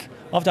think.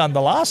 I've done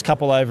the last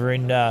couple over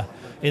in that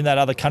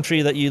other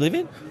country that you live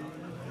in.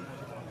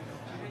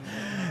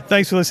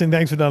 Thanks for listening.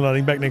 Thanks for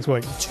downloading. Back next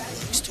week. Two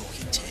Blokes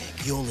Talking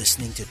Tech. You're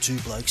listening to Two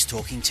Blokes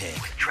Talking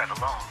Tech with Trevor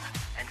Long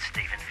and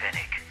Stephen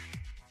Fennick.